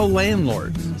 Maniacal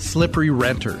landlords, slippery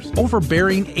renters,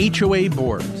 overbearing HOA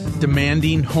boards,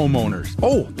 demanding homeowners.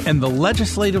 Oh, and the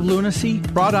legislative lunacy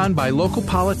brought on by local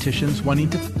politicians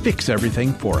wanting to fix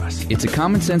everything for us. It's a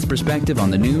common sense perspective on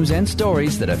the news and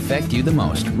stories that affect you the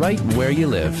most, right where you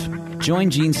live. Join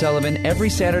Gene Sullivan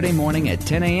every Saturday morning at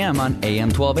 10 a.m. on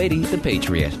AM 1280, The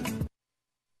Patriot.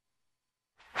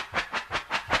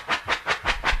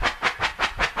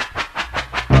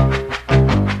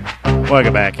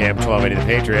 Welcome back, AM 1280 The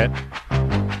Patriot.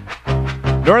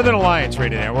 Northern Alliance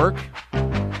Radio Network.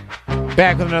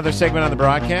 Back with another segment on the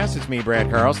broadcast. It's me, Brad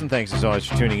Carlson. Thanks as always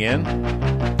for tuning in.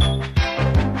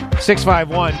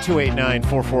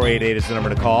 651-289-4488 is the number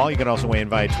to call. You can also weigh in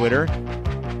via Twitter.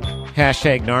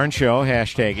 Hashtag Narn Show,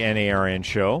 hashtag NARN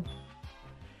Show.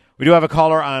 We do have a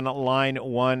caller on line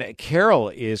 1. Carol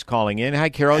is calling in. Hi,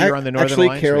 Carol. You're on the Northern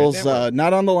Alliance. Actually, Carol's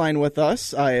not on the line with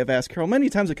us. I have asked Carol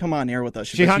many times to come on air with us.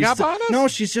 She hung up on us? No,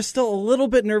 she's just still a little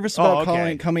bit nervous about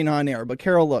coming on air. But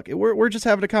Carol, look, we're just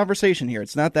having a conversation here.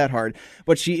 It's not that hard.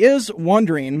 But she is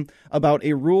wondering about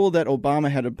a rule that Obama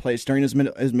had in place during his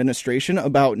administration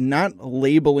about not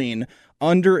labeling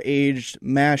underage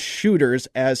mass shooters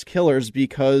as killers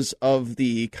because of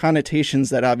the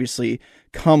connotations that obviously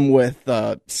come with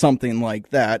something like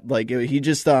that. Like he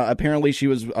just apparently she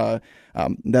was that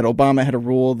Obama had a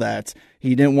rule that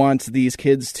he didn't want these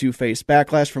kids to face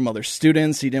backlash from other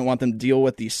students. He didn't want them to deal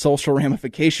with the social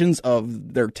ramifications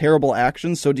of their terrible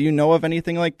actions. So do you know of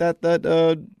anything like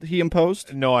that he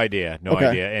imposed? No idea. No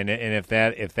idea. And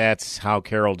if that's how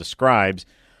Carroll describes,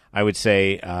 I would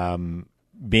say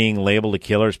being labeled a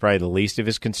killer is probably the least of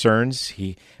his concerns.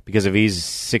 Because if he's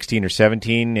 16 or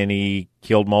 17 and he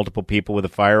killed multiple people with a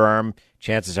firearm,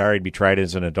 chances are he'd be tried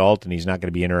as an adult and he's not going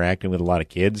to be interacting with a lot of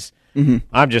kids. Mm-hmm.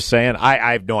 I'm just saying.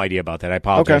 I have no idea about that. I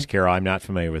apologize, Carol. I'm not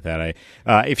familiar with that.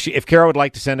 If Carol would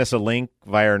like to send us a link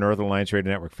via our Northern Alliance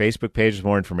Radio Network Facebook page with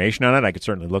more information on it, I could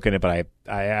certainly look at it. But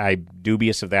I'm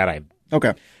dubious of that.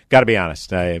 Got to be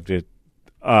honest.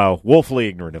 I'm woefully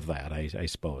ignorant of that, I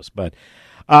suppose. But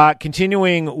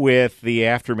continuing with the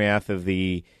aftermath of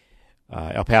the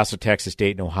El Paso, Texas,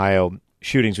 Dayton, Ohio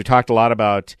shootings, we talked a lot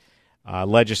about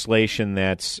legislation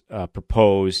that's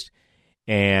proposed,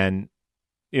 and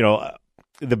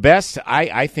the best,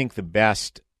 I think the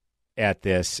best at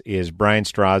this is Brian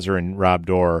Strasser and Rob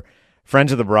Dorr,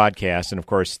 friends of the broadcast, and of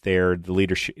course they're the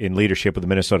leadership of the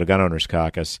Minnesota Gun Owners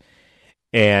Caucus.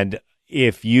 And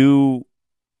if you,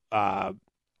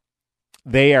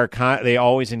 they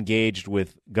always engaged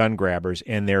with gun grabbers,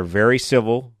 and they're very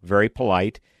civil, very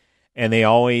polite, and they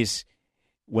always,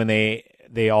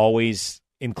 they always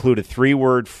include a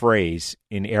 3-word phrase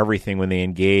in everything when they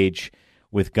engage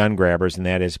with gun grabbers, and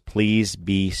that is, please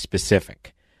be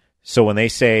specific. So when they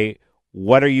say,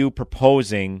 what are you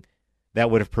proposing that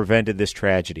would have prevented this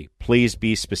tragedy? Please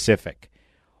be specific.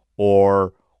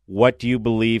 Or what do you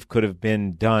believe could have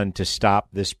been done to stop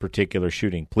this particular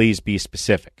shooting? Please be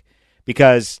specific.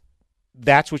 Because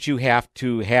that's what you have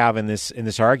to have in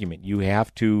this argument. You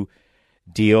have to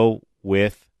deal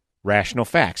with rational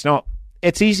facts. Now,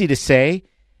 it's easy to say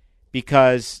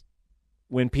because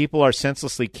when people are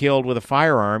senselessly killed with a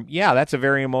firearm, yeah, that's a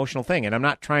very emotional thing. And I'm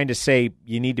not trying to say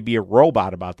you need to be a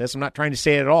robot about this. I'm not trying to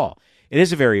say it at all. It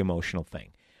is a very emotional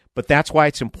thing. But that's why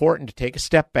it's important to take a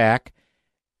step back.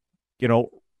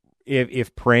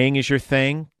 If praying is your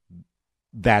thing,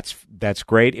 that's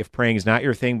great. If praying is not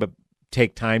your thing, but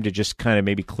take time to just kind of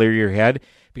maybe clear your head.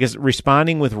 Because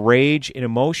responding with rage and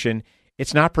emotion,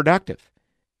 it's not productive.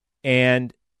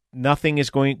 And nothing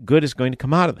good is going to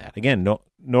come out of that. Again,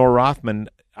 Noah Rothman,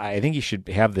 I think you should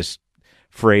have this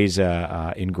phrase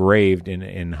engraved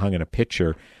and hung in a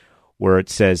picture where it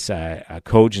says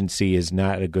cogency is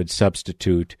not a good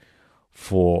substitute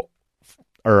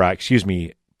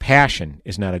passion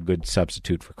is not a good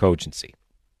substitute for cogency.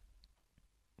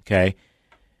 Okay?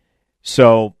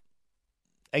 So,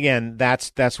 again,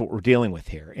 that's what we're dealing with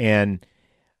here. And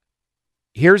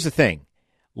here's the thing.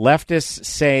 Leftists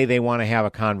say they want to have a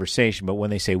conversation, but when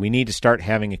they say we need to start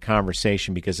having a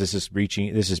conversation because this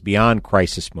is beyond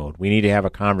crisis mode, we need to have a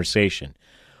conversation.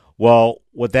 Well,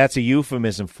 what that's a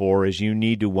euphemism for is you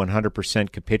need to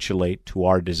 100% capitulate to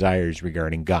our desires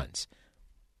regarding guns.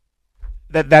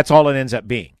 That's all it ends up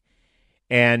being.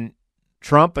 And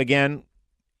Trump, again,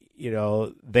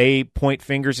 they point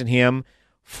fingers at him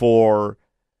for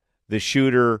the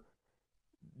shooter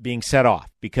being set off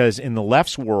because in the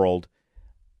left's world,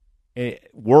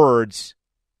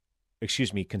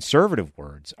 conservative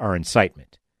words are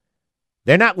incitement.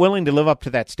 They're not willing to live up to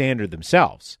that standard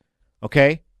themselves,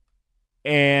 okay?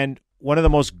 And one of the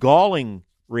most galling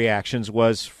reactions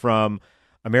was from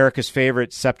America's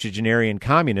favorite septuagenarian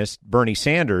communist, Bernie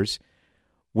Sanders,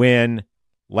 when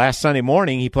last Sunday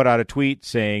morning he put out a tweet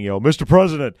saying, Mr.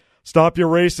 President, stop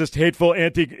your racist, hateful,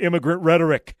 anti-immigrant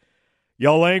rhetoric.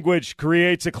 Your language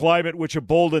creates a climate which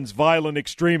emboldens violent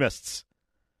extremists.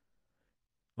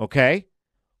 Okay?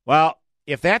 Well,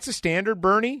 if that's a standard,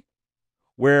 Bernie,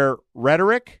 where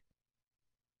rhetoric,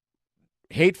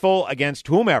 hateful against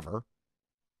whomever,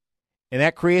 and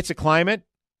that creates a climate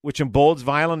which emboldens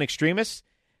violent extremists,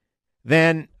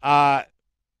 then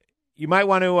you might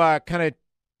want to kind of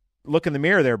look in the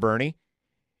mirror there, Bernie.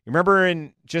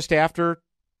 Remember just after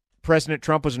President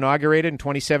Trump was inaugurated in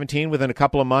 2017, within a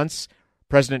couple of months,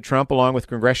 President Trump, along with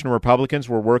congressional Republicans,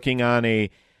 were working on the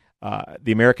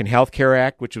American Health Care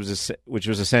Act, which was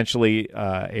essentially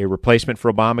a replacement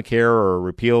for Obamacare or a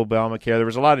repeal of Obamacare. There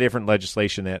was a lot of different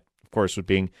legislation that, of course, was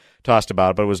being tossed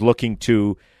about, but it was looking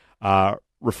to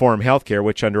reform health care,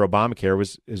 which under Obamacare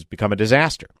has become a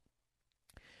disaster.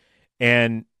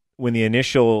 And when the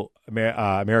initial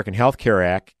American Health Care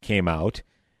Act came out,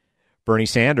 Bernie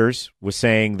Sanders was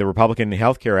saying the Republican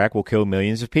Health Care Act will kill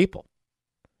millions of people.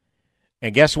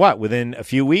 And guess what? Within a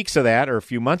few weeks of that, or a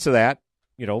few months of that,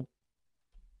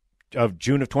 of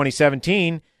June of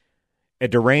 2017, a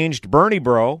deranged Bernie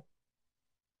bro,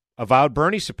 avowed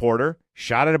Bernie supporter,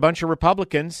 shot at a bunch of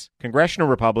Republicans, congressional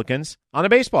Republicans, on a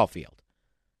baseball field.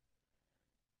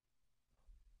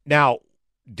 Now,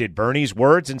 did Bernie's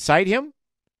words incite him?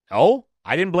 No,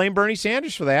 I didn't blame Bernie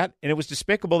Sanders for that, and it was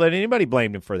despicable that anybody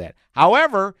blamed him for that.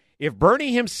 However, if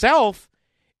Bernie himself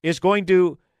is going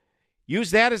to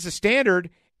use that as a standard,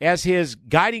 as his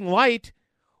guiding light,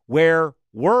 where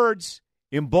words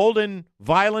embolden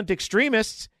violent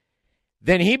extremists,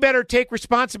 then he better take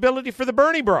responsibility for the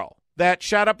Bernie bro that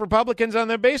shot up Republicans on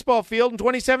the baseball field in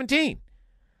 2017.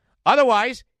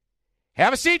 Otherwise,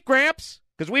 have a seat, Gramps,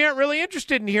 because we aren't really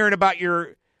interested in hearing about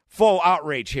your full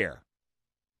outrage here.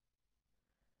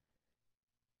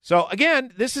 So,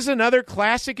 again, this is another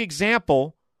classic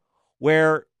example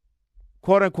where,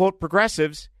 quote-unquote,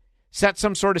 progressives set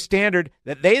some sort of standard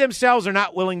that they themselves are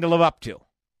not willing to live up to.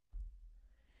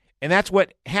 And that's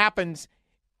what happens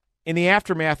in the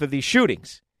aftermath of these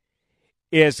shootings,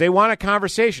 is they want a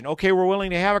conversation. Okay, we're willing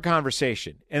to have a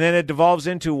conversation. And then it devolves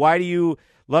into, why do you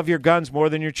love your guns more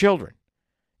than your children?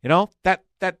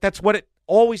 That's what it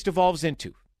always devolves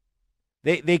into.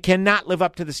 They cannot live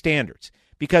up to the standards,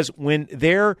 because when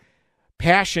their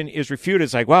passion is refuted,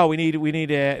 it's like, well, we need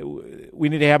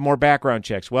to have more background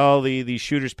checks. Well, the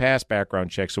shooters passed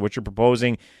background checks, so what you're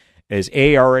proposing is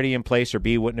A, already in place, or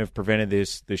B, wouldn't have prevented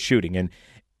this shooting. And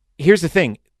here's the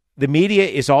thing. The media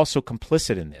is also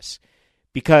complicit in this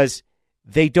because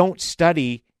they don't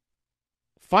study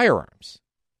firearms,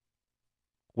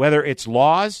 whether it's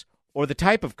laws or the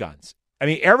type of guns. I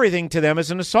mean, everything to them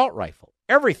is an assault rifle,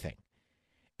 everything.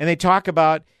 And they talk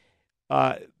about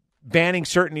banning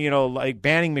certain, like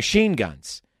banning machine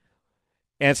guns.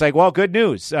 And it's like, well, good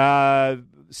news.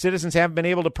 Citizens haven't been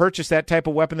able to purchase that type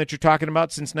of weapon that you're talking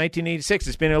about since 1986.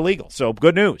 It's been illegal. So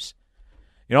good news.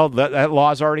 That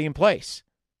law is already in place.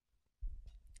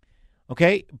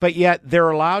 Okay, but yet they're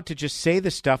allowed to just say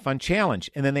this stuff unchallenged.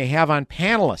 And then they have on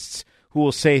panelists who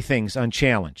will say things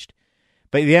unchallenged.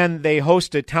 But then they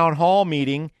host a town hall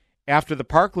meeting after the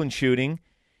Parkland shooting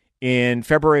in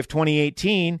February of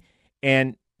 2018,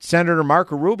 and Senator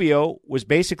Marco Rubio was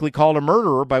basically called a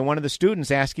murderer by one of the students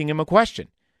asking him a question.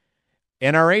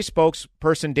 NRA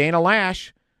spokesperson Dana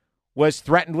Lash was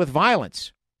threatened with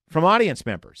violence from audience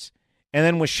members, and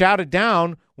then was shouted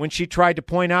down when she tried to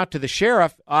point out to the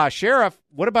sheriff, Sheriff,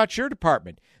 what about your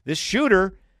department? This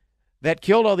shooter that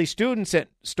killed all these students at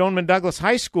Stoneman Douglas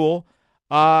High School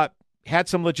had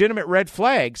some legitimate red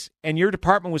flags, and your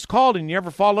department was called and you never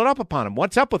followed up upon him.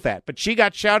 What's up with that? But she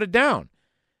got shouted down.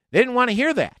 They didn't want to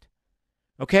hear that.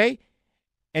 Okay?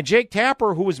 And Jake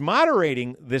Tapper, who was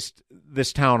moderating this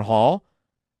town hall,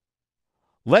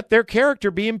 let their character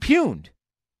be impugned.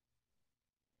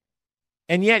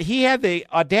 And yet he had the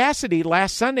audacity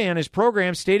last Sunday on his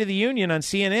program, State of the Union on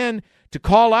CNN, to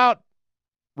call out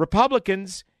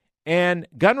Republicans and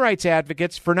gun rights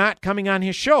advocates for not coming on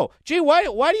his show. Gee, why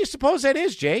do you suppose that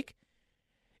is, Jake?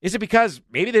 Is it because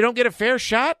maybe they don't get a fair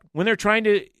shot when they're trying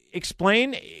to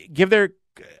explain, give their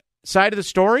side of the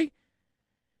story?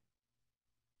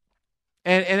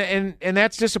 And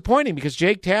that's disappointing, because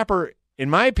Jake Tapper, in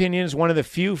my opinion, is one of the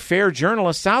few fair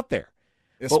journalists out there.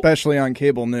 Especially on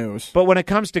cable news. But when it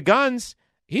comes to guns,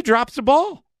 he drops the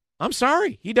ball. I'm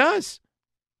sorry, he does.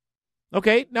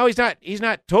 Okay, no, he's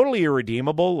not totally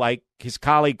irredeemable like his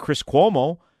colleague Chris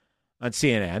Cuomo on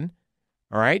CNN,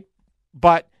 all right?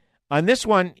 But on this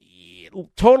one,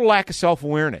 total lack of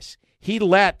self-awareness. He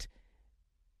let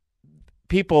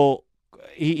people,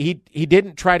 he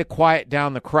didn't try to quiet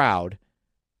down the crowd.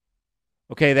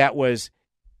 Okay, that was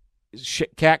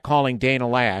catcalling Dana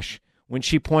Lash when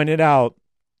she pointed out,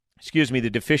 the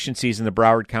deficiencies in the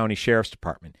Broward County Sheriff's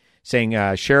Department,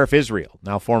 saying Sheriff Israel,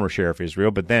 now former Sheriff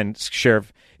Israel, but then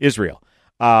Sheriff Israel.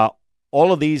 All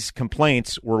of these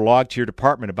complaints were logged to your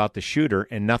department about the shooter,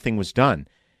 and nothing was done.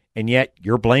 And yet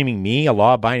you're blaming me, a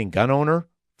law-abiding gun owner,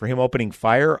 for him opening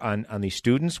fire on these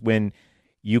students when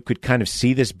you could kind of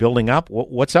see this building up?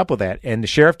 What's up with that? And the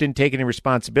sheriff didn't take any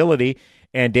responsibility,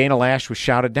 and Dana Lash was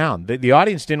shouted down. The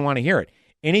audience didn't want to hear it.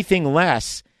 Anything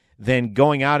less than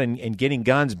going out and getting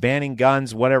guns, banning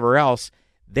guns, whatever else,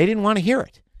 they didn't want to hear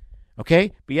it.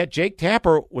 Okay? But yet Jake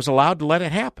Tapper was allowed to let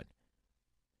it happen.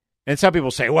 And some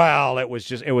people say, well, it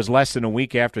was less than a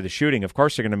week after the shooting. Of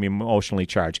course they're going to be emotionally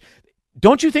charged.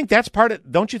 Don't you think that's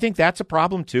a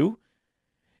problem too?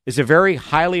 It's a very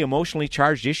highly emotionally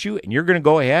charged issue, and you're going to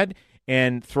go ahead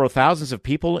and throw thousands of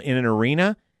people in an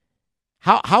arena?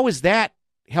 How is that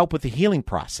help with the healing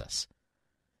process?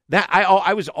 That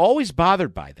I was always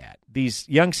bothered by that. These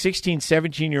young 16,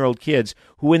 17-year-old kids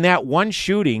who in that one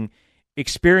shooting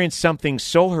experienced something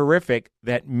so horrific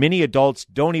that many adults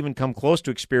don't even come close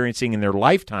to experiencing in their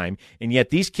lifetime, and yet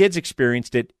these kids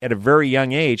experienced it at a very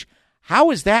young age.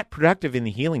 How is that productive in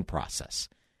the healing process?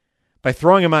 By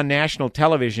throwing them on national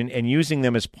television and using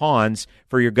them as pawns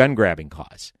for your gun-grabbing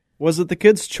cause. Was it the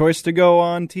kids' choice to go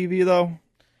on TV, though?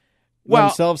 Well,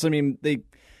 themselves,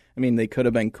 they could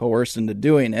have been coerced into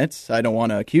doing it. I don't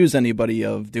want to accuse anybody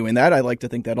of doing that. I like to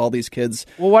think that all these kids.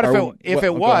 Well, what if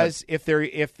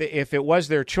it was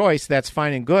their choice? That's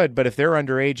fine and good. But if they're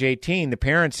under age 18, the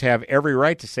parents have every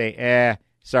right to say,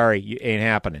 sorry, you ain't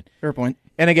happening. Fair point.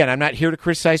 And again, I'm not here to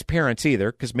criticize parents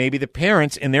either, because maybe the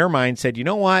parents in their mind said, you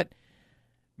know what?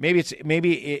 Maybe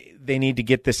they need to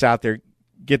get this out there,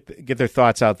 get their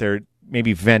thoughts out there,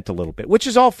 maybe vent a little bit, which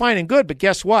is all fine and good. But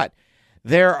guess what?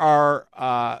 There are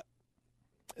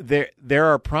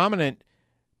prominent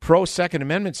pro-Second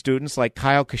Amendment students like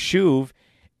Kyle Kashuv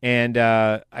and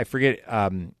I forget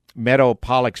Meadow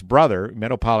Pollock's brother.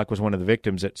 Meadow Pollock was one of the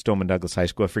victims at Stoneman Douglas High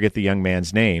School. I forget the young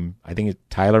man's name. I think it's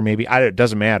Tyler maybe. It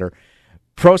doesn't matter.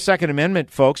 Pro-Second Amendment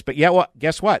folks, but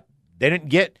guess what? They didn't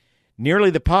get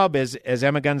nearly the pub as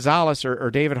Emma Gonzalez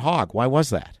or David Hogg. Why was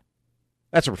that?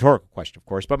 That's a rhetorical question, of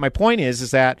course. But my point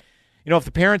is that, if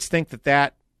the parents think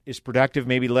that is productive,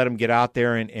 maybe let them get out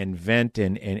there and vent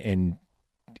and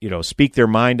speak their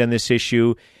mind on this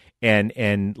issue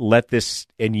and let this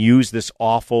and use this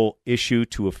awful issue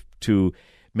to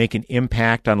make an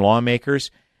impact on lawmakers.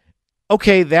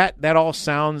 Okay, that all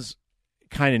sounds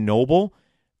kind of noble,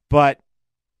 but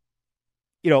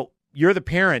you're the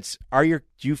parents. Do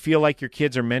you feel like your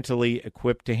kids are mentally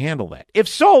equipped to handle that? If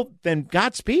so, then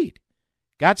Godspeed.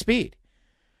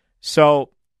 So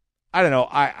I don't know.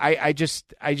 I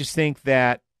just think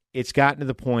that it's gotten to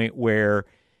the point where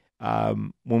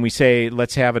when we say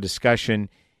let's have a discussion,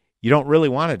 you don't really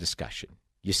want a discussion.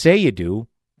 You say you do,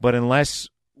 but unless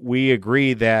we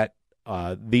agree that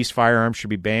these firearms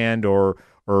should be banned or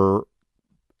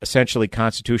essentially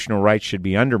constitutional rights should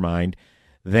be undermined,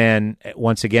 then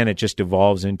once again it just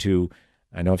devolves into,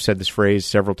 I know I've said this phrase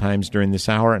several times during this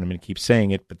hour, and I'm going to keep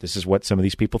saying it, but this is what some of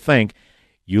these people think.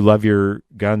 You love your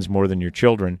guns more than your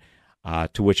children.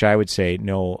 To which I would say,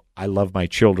 no, I love my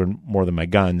children more than my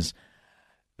guns.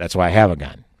 That's why I have a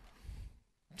gun.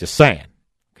 Just saying.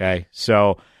 Okay?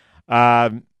 So,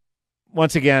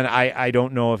 once again, I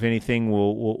don't know if anything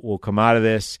will come out of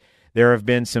this. There have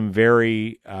been some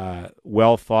very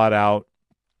well thought out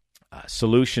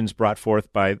solutions brought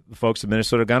forth by the folks at the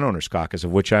Minnesota Gun Owners Caucus,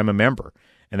 of which I'm a member.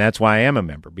 And that's why I am a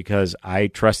member, because I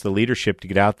trust the leadership to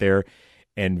get out there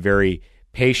and very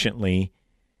patiently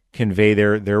convey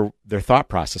their thought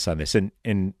process on this. And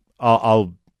I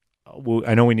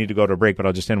know we need to go to a break, but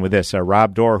I'll just end with this.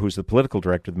 Rob Dorr, who's the political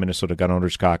director of the Minnesota Gun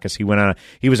Owners Caucus, he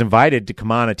was invited to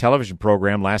come on a television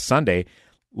program last Sunday,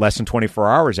 less than 24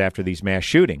 hours after these mass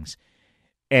shootings.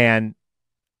 And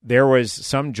there was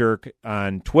some jerk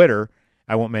on Twitter,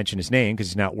 I won't mention his name because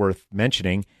he's not worth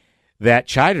mentioning, that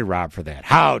chided Rob for that.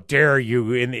 How dare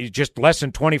you, in just less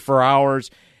than 24 hours,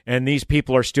 and these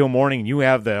people are still mourning, you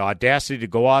have the audacity to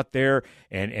go out there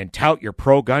and tout your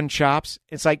pro-gun chops.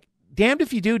 It's like, damned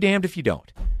if you do, damned if you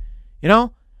don't.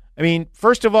 I mean,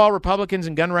 first of all, Republicans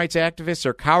and gun rights activists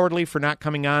are cowardly for not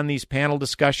coming on these panel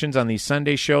discussions on these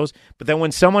Sunday shows. But then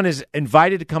when someone is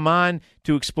invited to come on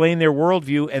to explain their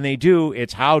worldview, and they do,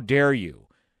 it's how dare you.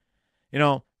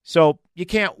 So you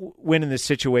can't win in this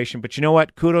situation. But you know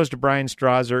what? Kudos to Brian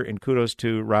Strasser and kudos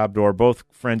to Rob Dorr, both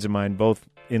friends of mine, both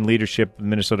in leadership of the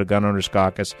Minnesota Gun Owners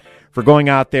Caucus, for going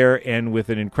out there and with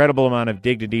an incredible amount of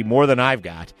dignity, more than I've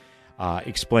got,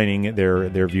 explaining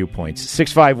their viewpoints.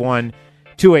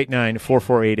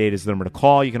 651-289-4488 is the number to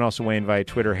call. You can also weigh in via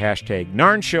Twitter,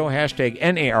 #NARN Show,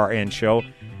 #NARN Show.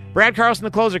 Brad Carlson,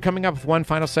 the closer, coming up with one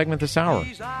final segment this hour.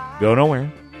 Go nowhere.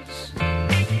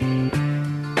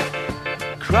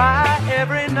 Cry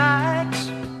every night.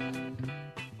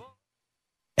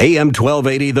 AM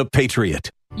 1280, The Patriot.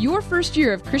 Your first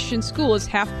year of Christian school is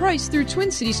half price through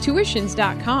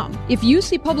TwinCitiesTuitions.com. If you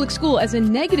see public school as a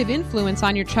negative influence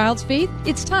on your child's faith,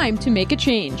 it's time to make a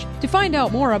change. To find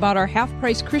out more about our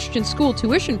half-price Christian school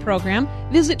tuition program,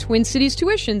 visit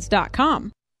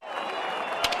TwinCitiesTuitions.com.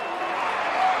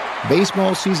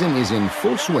 Baseball season is in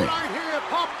full swing.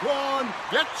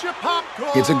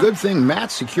 It's a good thing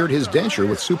Matt secured his denture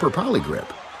with Super Polygrip.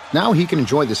 Now he can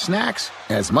enjoy the snacks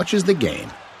as much as the game.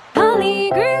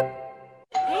 Polygrip.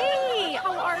 Hey,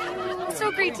 how are you?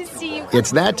 So great to see you.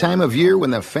 It's that time of year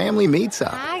when the family meets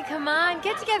up. Hi, come on.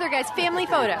 Get together, guys. Family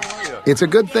photo. It's a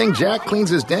good thing Jack cleans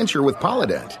his denture with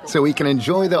Polydent so he can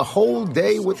enjoy the whole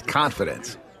day with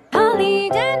confidence.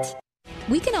 Polydent.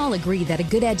 We can all agree that a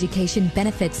good education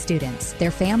benefits students,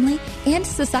 their family, and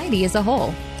society as a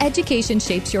whole. Education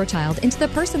shapes your child into the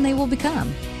person they will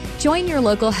become. Join your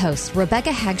local hosts,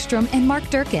 Rebecca Hagstrom and Mark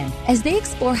Durkin, as they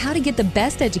explore how to get the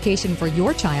best education for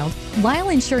your child while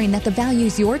ensuring that the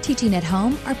values you're teaching at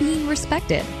home are being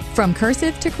respected. From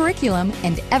cursive to curriculum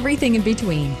and everything in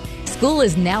between. School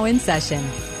is now in session.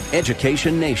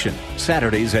 Education Nation,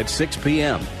 Saturdays at 6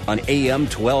 p.m. on AM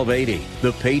 1280,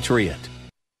 The Patriot.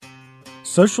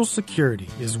 Social Security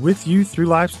is with you through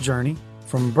life's journey,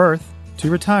 from birth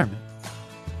to retirement.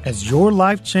 As your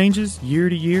life changes year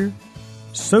to year,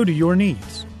 so do your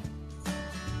needs.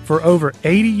 For over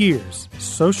 80 years,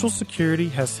 Social Security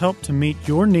has helped to meet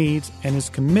your needs and is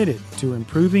committed to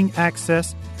improving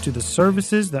access to the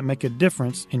services that make a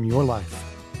difference in your life.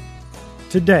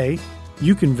 Today,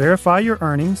 you can verify your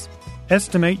earnings,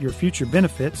 estimate your future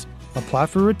benefits, apply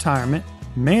for retirement,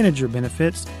 manage your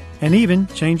benefits, and even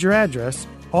change your address,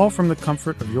 all from the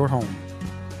comfort of your home.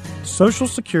 Social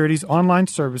Security's online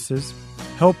services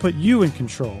help put you in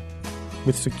control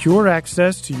with secure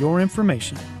access to your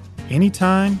information,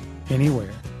 anytime,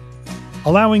 anywhere,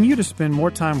 allowing you to spend more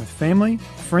time with family,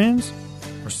 friends,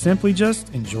 or simply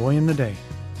just enjoying the day.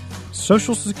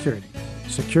 Social Security,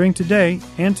 securing today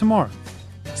and tomorrow.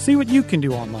 See what you can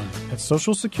do online at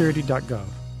socialsecurity.gov.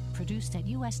 Produced at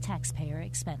U.S. taxpayer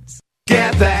expense.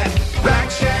 Get that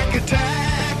Rack Shack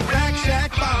attack, Rack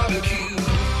Shack barbecue.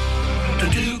 To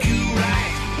do you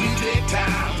right, we take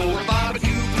time for a barbecue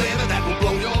flavor that will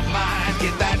blow your mind.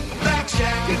 Get that Rack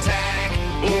Shack attack,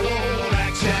 oh,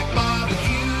 Rack Shack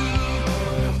barbecue.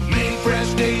 Made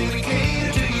fresh daily,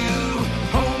 cater to you.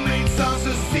 Homemade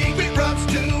sauces, secret rubs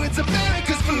too. It's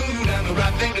America's food and the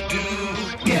right thing to do.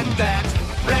 Get that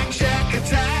Rack Shack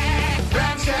attack,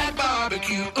 Rack Shack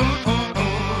barbecue.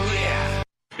 Yeah.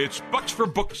 It's Bucks for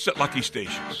Books at Lucky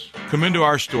Stations. Come into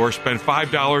our store, spend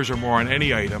 $5 or more on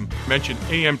any item, mention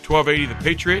AM 1280 The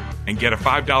Patriot, and get a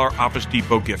 $5 Office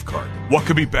Depot gift card. What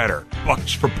could be better?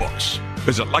 Bucks for Books.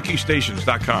 Visit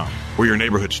LuckyStations.com or your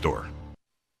neighborhood store.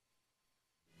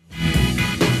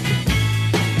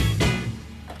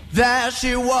 There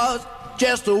she was,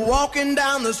 just walking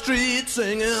down the street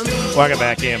singing. Welcome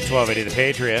back, AM 1280 The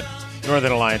Patriot,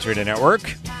 Northern Alliance Radio Network.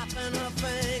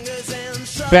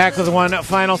 Back with one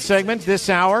final segment this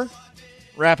hour,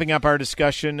 wrapping up our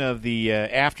discussion of the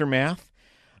aftermath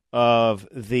of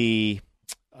the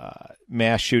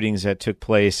mass shootings that took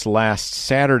place last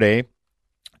Saturday.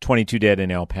 22 dead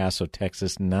in El Paso,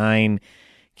 Texas, 9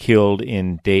 killed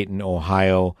in Dayton,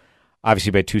 Ohio,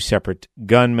 obviously by 2 separate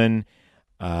gunmen.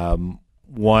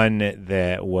 One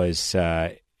that was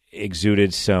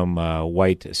exuded some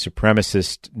white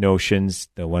supremacist notions,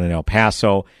 the one in El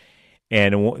Paso,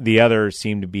 and the other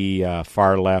seemed to be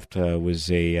far left.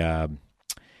 Was a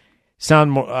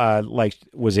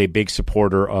was a big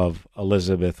supporter of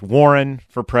Elizabeth Warren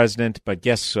for president. But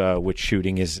guess which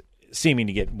shooting is seeming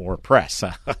to get more press?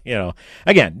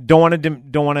 Again, don't want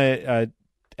to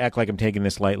act like I'm taking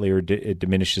this lightly or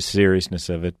diminish the seriousness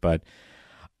of it, but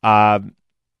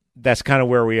that's kind of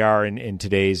where we are in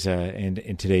today's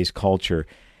in today's culture.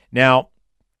 Now,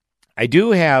 I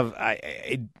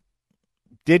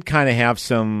did kind of have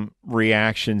some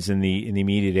reactions in the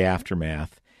immediate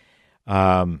aftermath.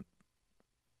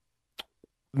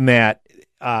 Matt,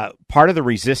 part of the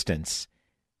resistance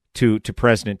to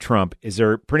President Trump is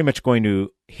they're pretty much going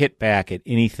to hit back at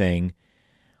anything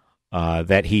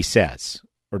that he says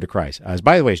or decries.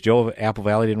 By the way, is Joe of Apple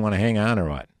Valley didn't want to hang on or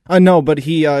what? No, but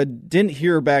he didn't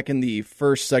hear back in the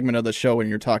first segment of the show when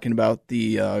you're talking about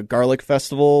the garlic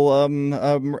festival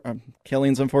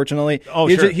killings, unfortunately. Oh,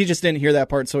 sure. sure. He just didn't hear that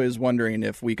part, so he was wondering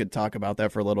if we could talk about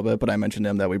that for a little bit, but I mentioned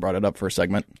to him that we brought it up for a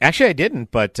segment. Actually, I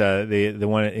didn't, but the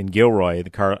one in Gilroy, the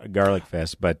garlic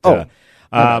fest, but... but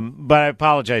I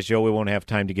apologize, Joe. We won't have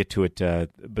time to get to it,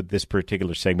 but this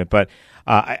particular segment. But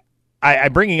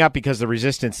I'm bringing up because the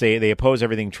resistance, they oppose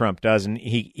everything Trump does, and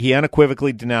he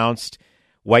unequivocally denounced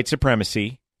white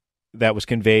supremacy that was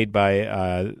conveyed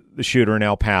by the shooter in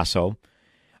El Paso.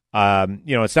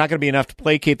 It's not going to be enough to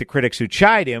placate the critics who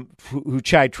chide him, who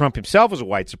chide Trump himself as a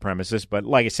white supremacist. But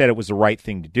like I said, it was the right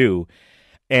thing to do.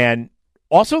 And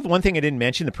also, the one thing I didn't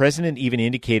mention, the president even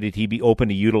indicated he'd be open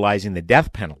to utilizing the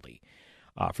death penalty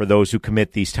for those who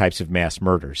commit these types of mass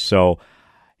murders. So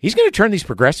he's going to turn these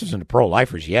progressives into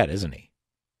pro-lifers yet, isn't he?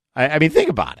 I mean, think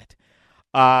about it.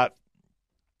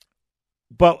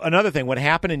 But another thing, what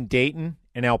happened in Dayton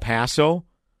and El Paso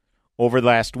over the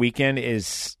last weekend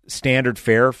is standard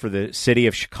fare for the city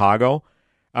of Chicago,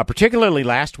 particularly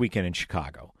last weekend in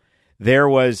Chicago. There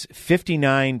was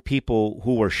 59 people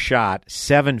who were shot,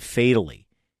 7 fatally.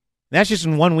 That's just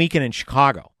in one weekend in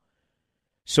Chicago.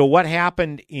 So what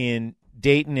happened in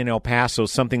Dayton and El Paso,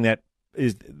 something that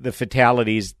is the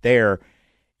fatalities there,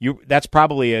 that's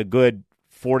probably a good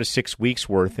 4 to 6 weeks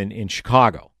worth in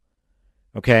Chicago.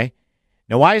 Okay?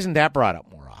 Now, why isn't that brought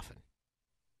up more often?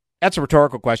 That's a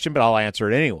rhetorical question, but I'll answer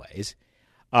it anyways.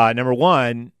 Number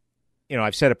one,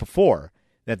 I've said it before,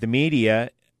 that the media,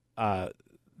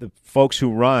 the folks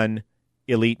who run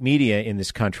elite media in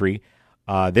this country,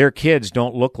 their kids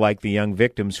don't look like the young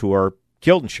victims who are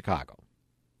killed in Chicago.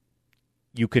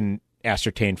 You can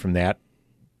ascertain from that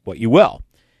what you will.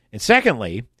 And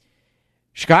secondly,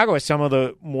 Chicago has some of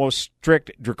the most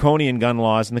strict draconian gun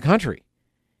laws in the country.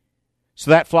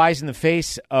 So that flies in the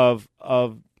face of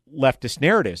leftist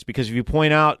narratives, because if you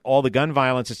point out all the gun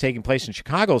violence that's taking place in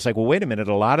Chicago, it's like, well, wait a minute,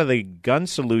 a lot of the gun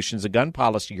solutions, the gun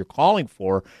policy you're calling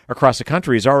for across the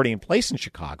country is already in place in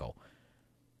Chicago.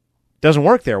 Doesn't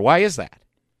work there. Why is that?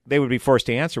 They would be forced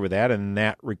to answer with that, and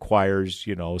that requires,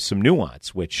 some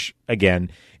nuance, which,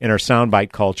 again, in our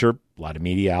soundbite culture, a lot of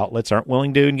media outlets aren't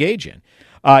willing to engage in.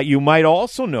 You might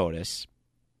also notice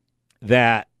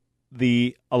that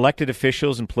the elected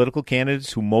officials and political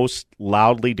candidates who most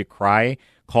loudly decry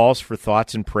calls for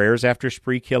thoughts and prayers after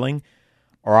spree killing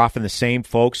are often the same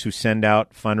folks who send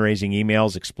out fundraising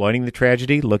emails exploiting the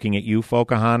tragedy. Looking at you,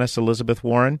 Pocahontas, Elizabeth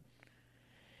Warren.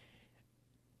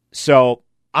 So,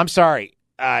 I'm sorry.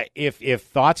 If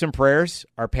thoughts and prayers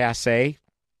are passé,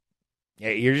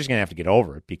 you're just going to have to get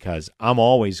over it, because I'm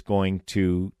always going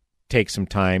to take some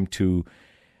time to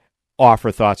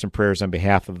offer thoughts and prayers on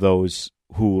behalf of those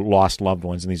who lost loved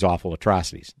ones in these awful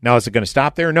atrocities. Now, is it going to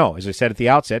stop there? No. As I said at the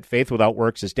outset, faith without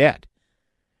works is dead.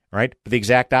 Right? But the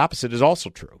exact opposite is also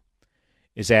true,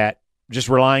 is that just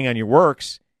relying on your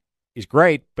works is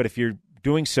great, but if you're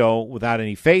doing so without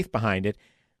any faith behind it,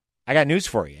 I got news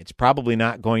for you. It's probably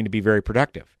not going to be very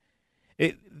productive.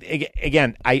 It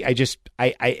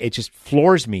just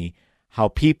floors me how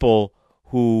people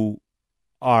who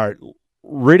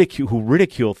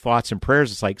ridicule thoughts and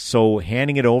prayers, it's like, so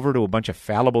handing it over to a bunch of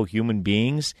fallible human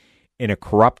beings in a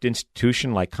corrupt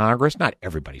institution like Congress. Not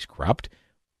everybody's corrupt,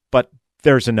 but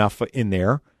there's enough in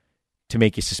there to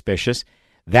make you suspicious.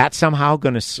 That's somehow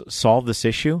going to solve this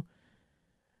issue.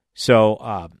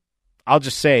 So I'll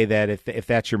just say that if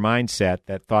that's your mindset,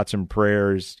 that thoughts and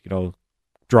prayers,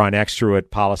 draw an X through it,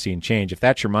 policy and change. If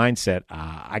that's your mindset,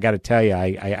 I got to tell you,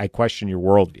 I question your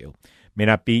worldview. You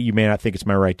may not think it's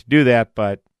my right to do that,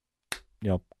 but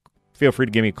feel free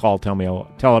to give me a call. Tell me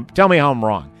how I'm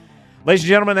wrong. Ladies and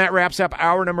gentlemen, that wraps up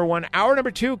hour number one. Hour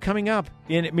number two coming up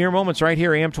in mere moments right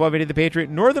here, AM 1280 The Patriot,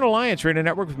 Northern Alliance Radio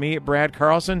Network, with me, Brad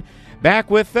Carlson,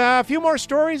 back with a few more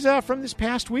stories from this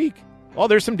past week. Oh,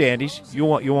 there's some dandies. You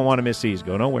won't want to miss these.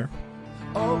 Go nowhere.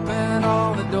 Open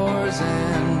all the doors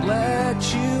and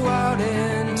let you out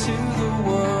into the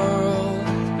world.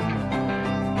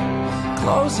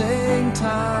 Closing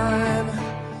time.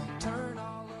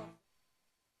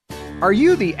 Are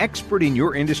you the expert in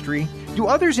your industry? Do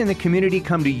others in the community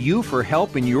come to you for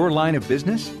help in your line of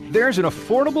business? There's an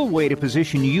affordable way to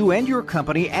position you and your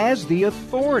company as the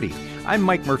authority. I'm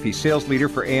Mike Murphy, sales leader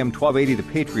for AM 1280 The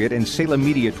Patriot and Salem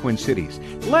Media Twin Cities.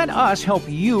 Let us help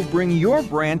you bring your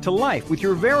brand to life with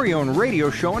your very own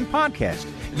radio show and podcast.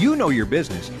 You know your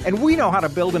business, and we know how to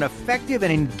build an effective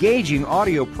and engaging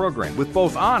audio program with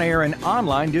both on-air and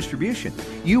online distribution.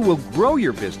 You will grow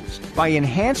your business by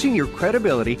enhancing your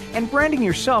credibility and branding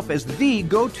yourself as the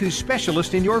go-to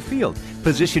specialist in your field,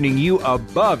 positioning you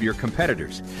above your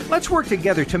competitors. Let's work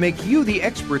together to make you the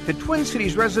expert that Twin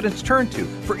Cities residents turn to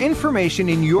for information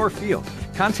in your field.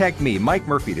 Contact me, Mike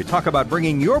Murphy, to talk about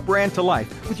bringing your brand to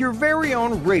life with your very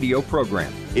own radio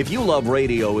program. If you love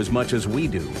radio as much as we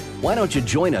do, why don't you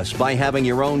join us by having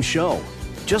your own show?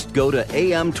 Just go to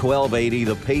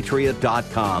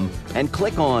am1280thepatriot.com and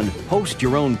click on Host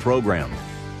Your Own Program.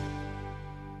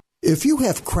 If you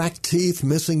have cracked teeth,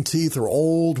 missing teeth, or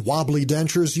old, wobbly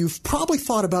dentures, you've probably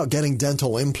thought about getting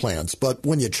dental implants, but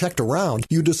when you checked around,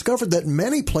 you discovered that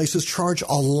many places charge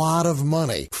a lot of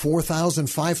money. $4,000,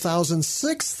 $5,000,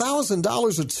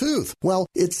 $6,000 a tooth. Well,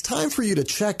 it's time for you to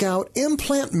check out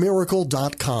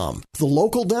ImplantMiracle.com, the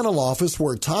local dental office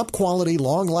where top-quality,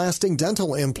 long-lasting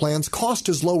dental implants cost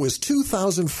as low as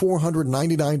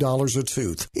 $2,499 a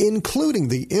tooth, including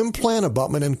the implant,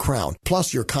 abutment, and crown.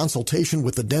 Plus, your consultation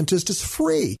with the dentist is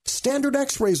free. Standard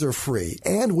x-rays are free,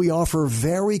 and we offer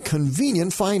very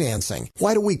convenient financing.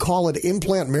 Why do we call it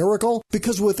Implant Miracle?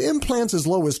 Because with implants as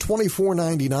low as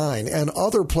 $24.99 and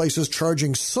other places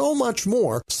charging so much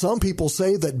more, some people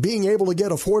say that being able to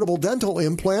get affordable dental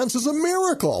implants is a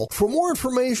miracle. For more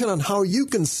information on how you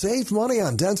can save money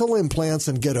on dental implants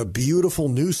and get a beautiful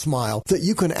new smile that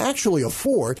you can actually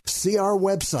afford, see our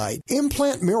website,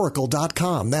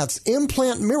 implantmiracle.com. That's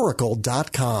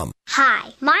implantmiracle.com.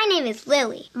 Hi, my name is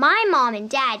Lily. My mom and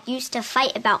dad used to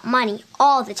fight about money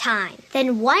all the time.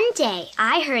 Then one day,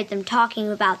 I heard them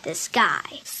talking about this guy,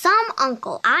 some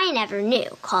uncle I never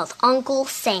knew, called Uncle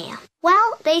Sam.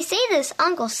 Well, they say this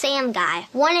Uncle Sam guy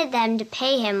wanted them to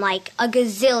pay him like $1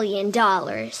 gazillion,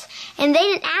 and they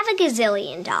didn't have $1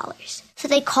 gazillion. So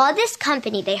they called this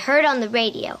company they heard on the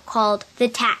radio called the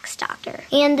Tax Doctor.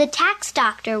 And the Tax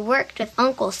Doctor worked with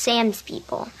Uncle Sam's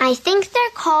people. I think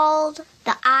they're called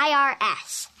the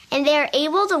IRS. And they are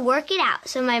able to work it out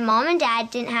so my mom and dad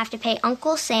didn't have to pay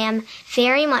Uncle Sam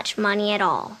very much money at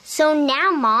all. So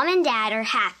now mom and dad are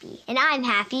happy, and I'm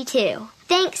happy too.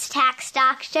 Thanks, Tax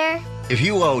Doctor. If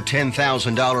you owe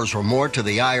 $10,000 or more to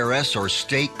the IRS or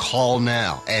state, call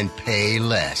now and pay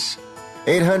less.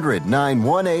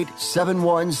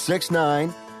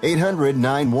 800-918-7169.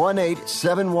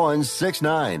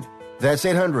 800-918-7169. That's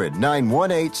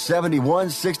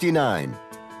 800-918-7169.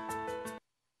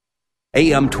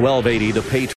 AM 1280, The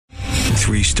Patriot.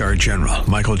 3-star General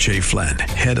Michael J. Flynn,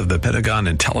 head of the Pentagon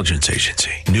Intelligence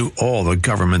Agency, knew all the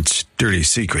government's dirty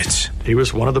secrets. He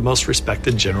was one of the most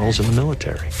respected generals in the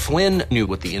military. Flynn knew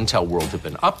what the intel world had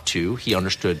been up to. He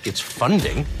understood its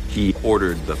funding. He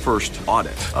ordered the first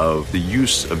audit of the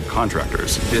use of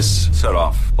contractors. This set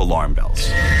off alarm bells.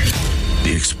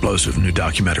 The explosive new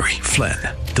documentary, Flynn,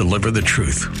 Deliver the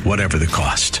Truth, Whatever the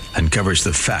Cost, uncovers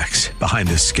the facts behind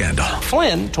this scandal.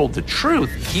 Flynn told the truth.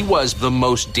 He was the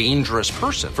most dangerous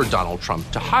person for Donald Trump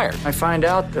to hire. I find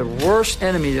out the worst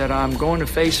enemy that I'm going to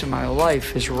face in my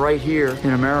life is right here in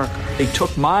America. They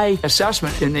took my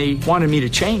assessment and they wanted me to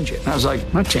change it. And I was like,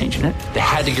 I'm not changing it. They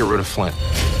had to get rid of Flynn.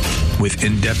 With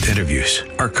in-depth interviews,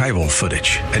 archival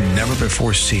footage, and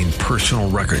never-before-seen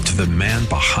personal records of the man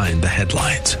behind the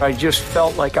headlines. I just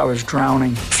felt like I was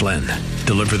drowning. Flynn,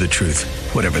 Deliver the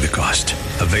Truth, Whatever the Cost.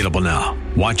 Available now.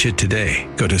 Watch it today.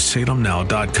 Go to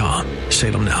salemnow.com.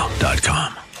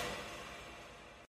 salemnow.com.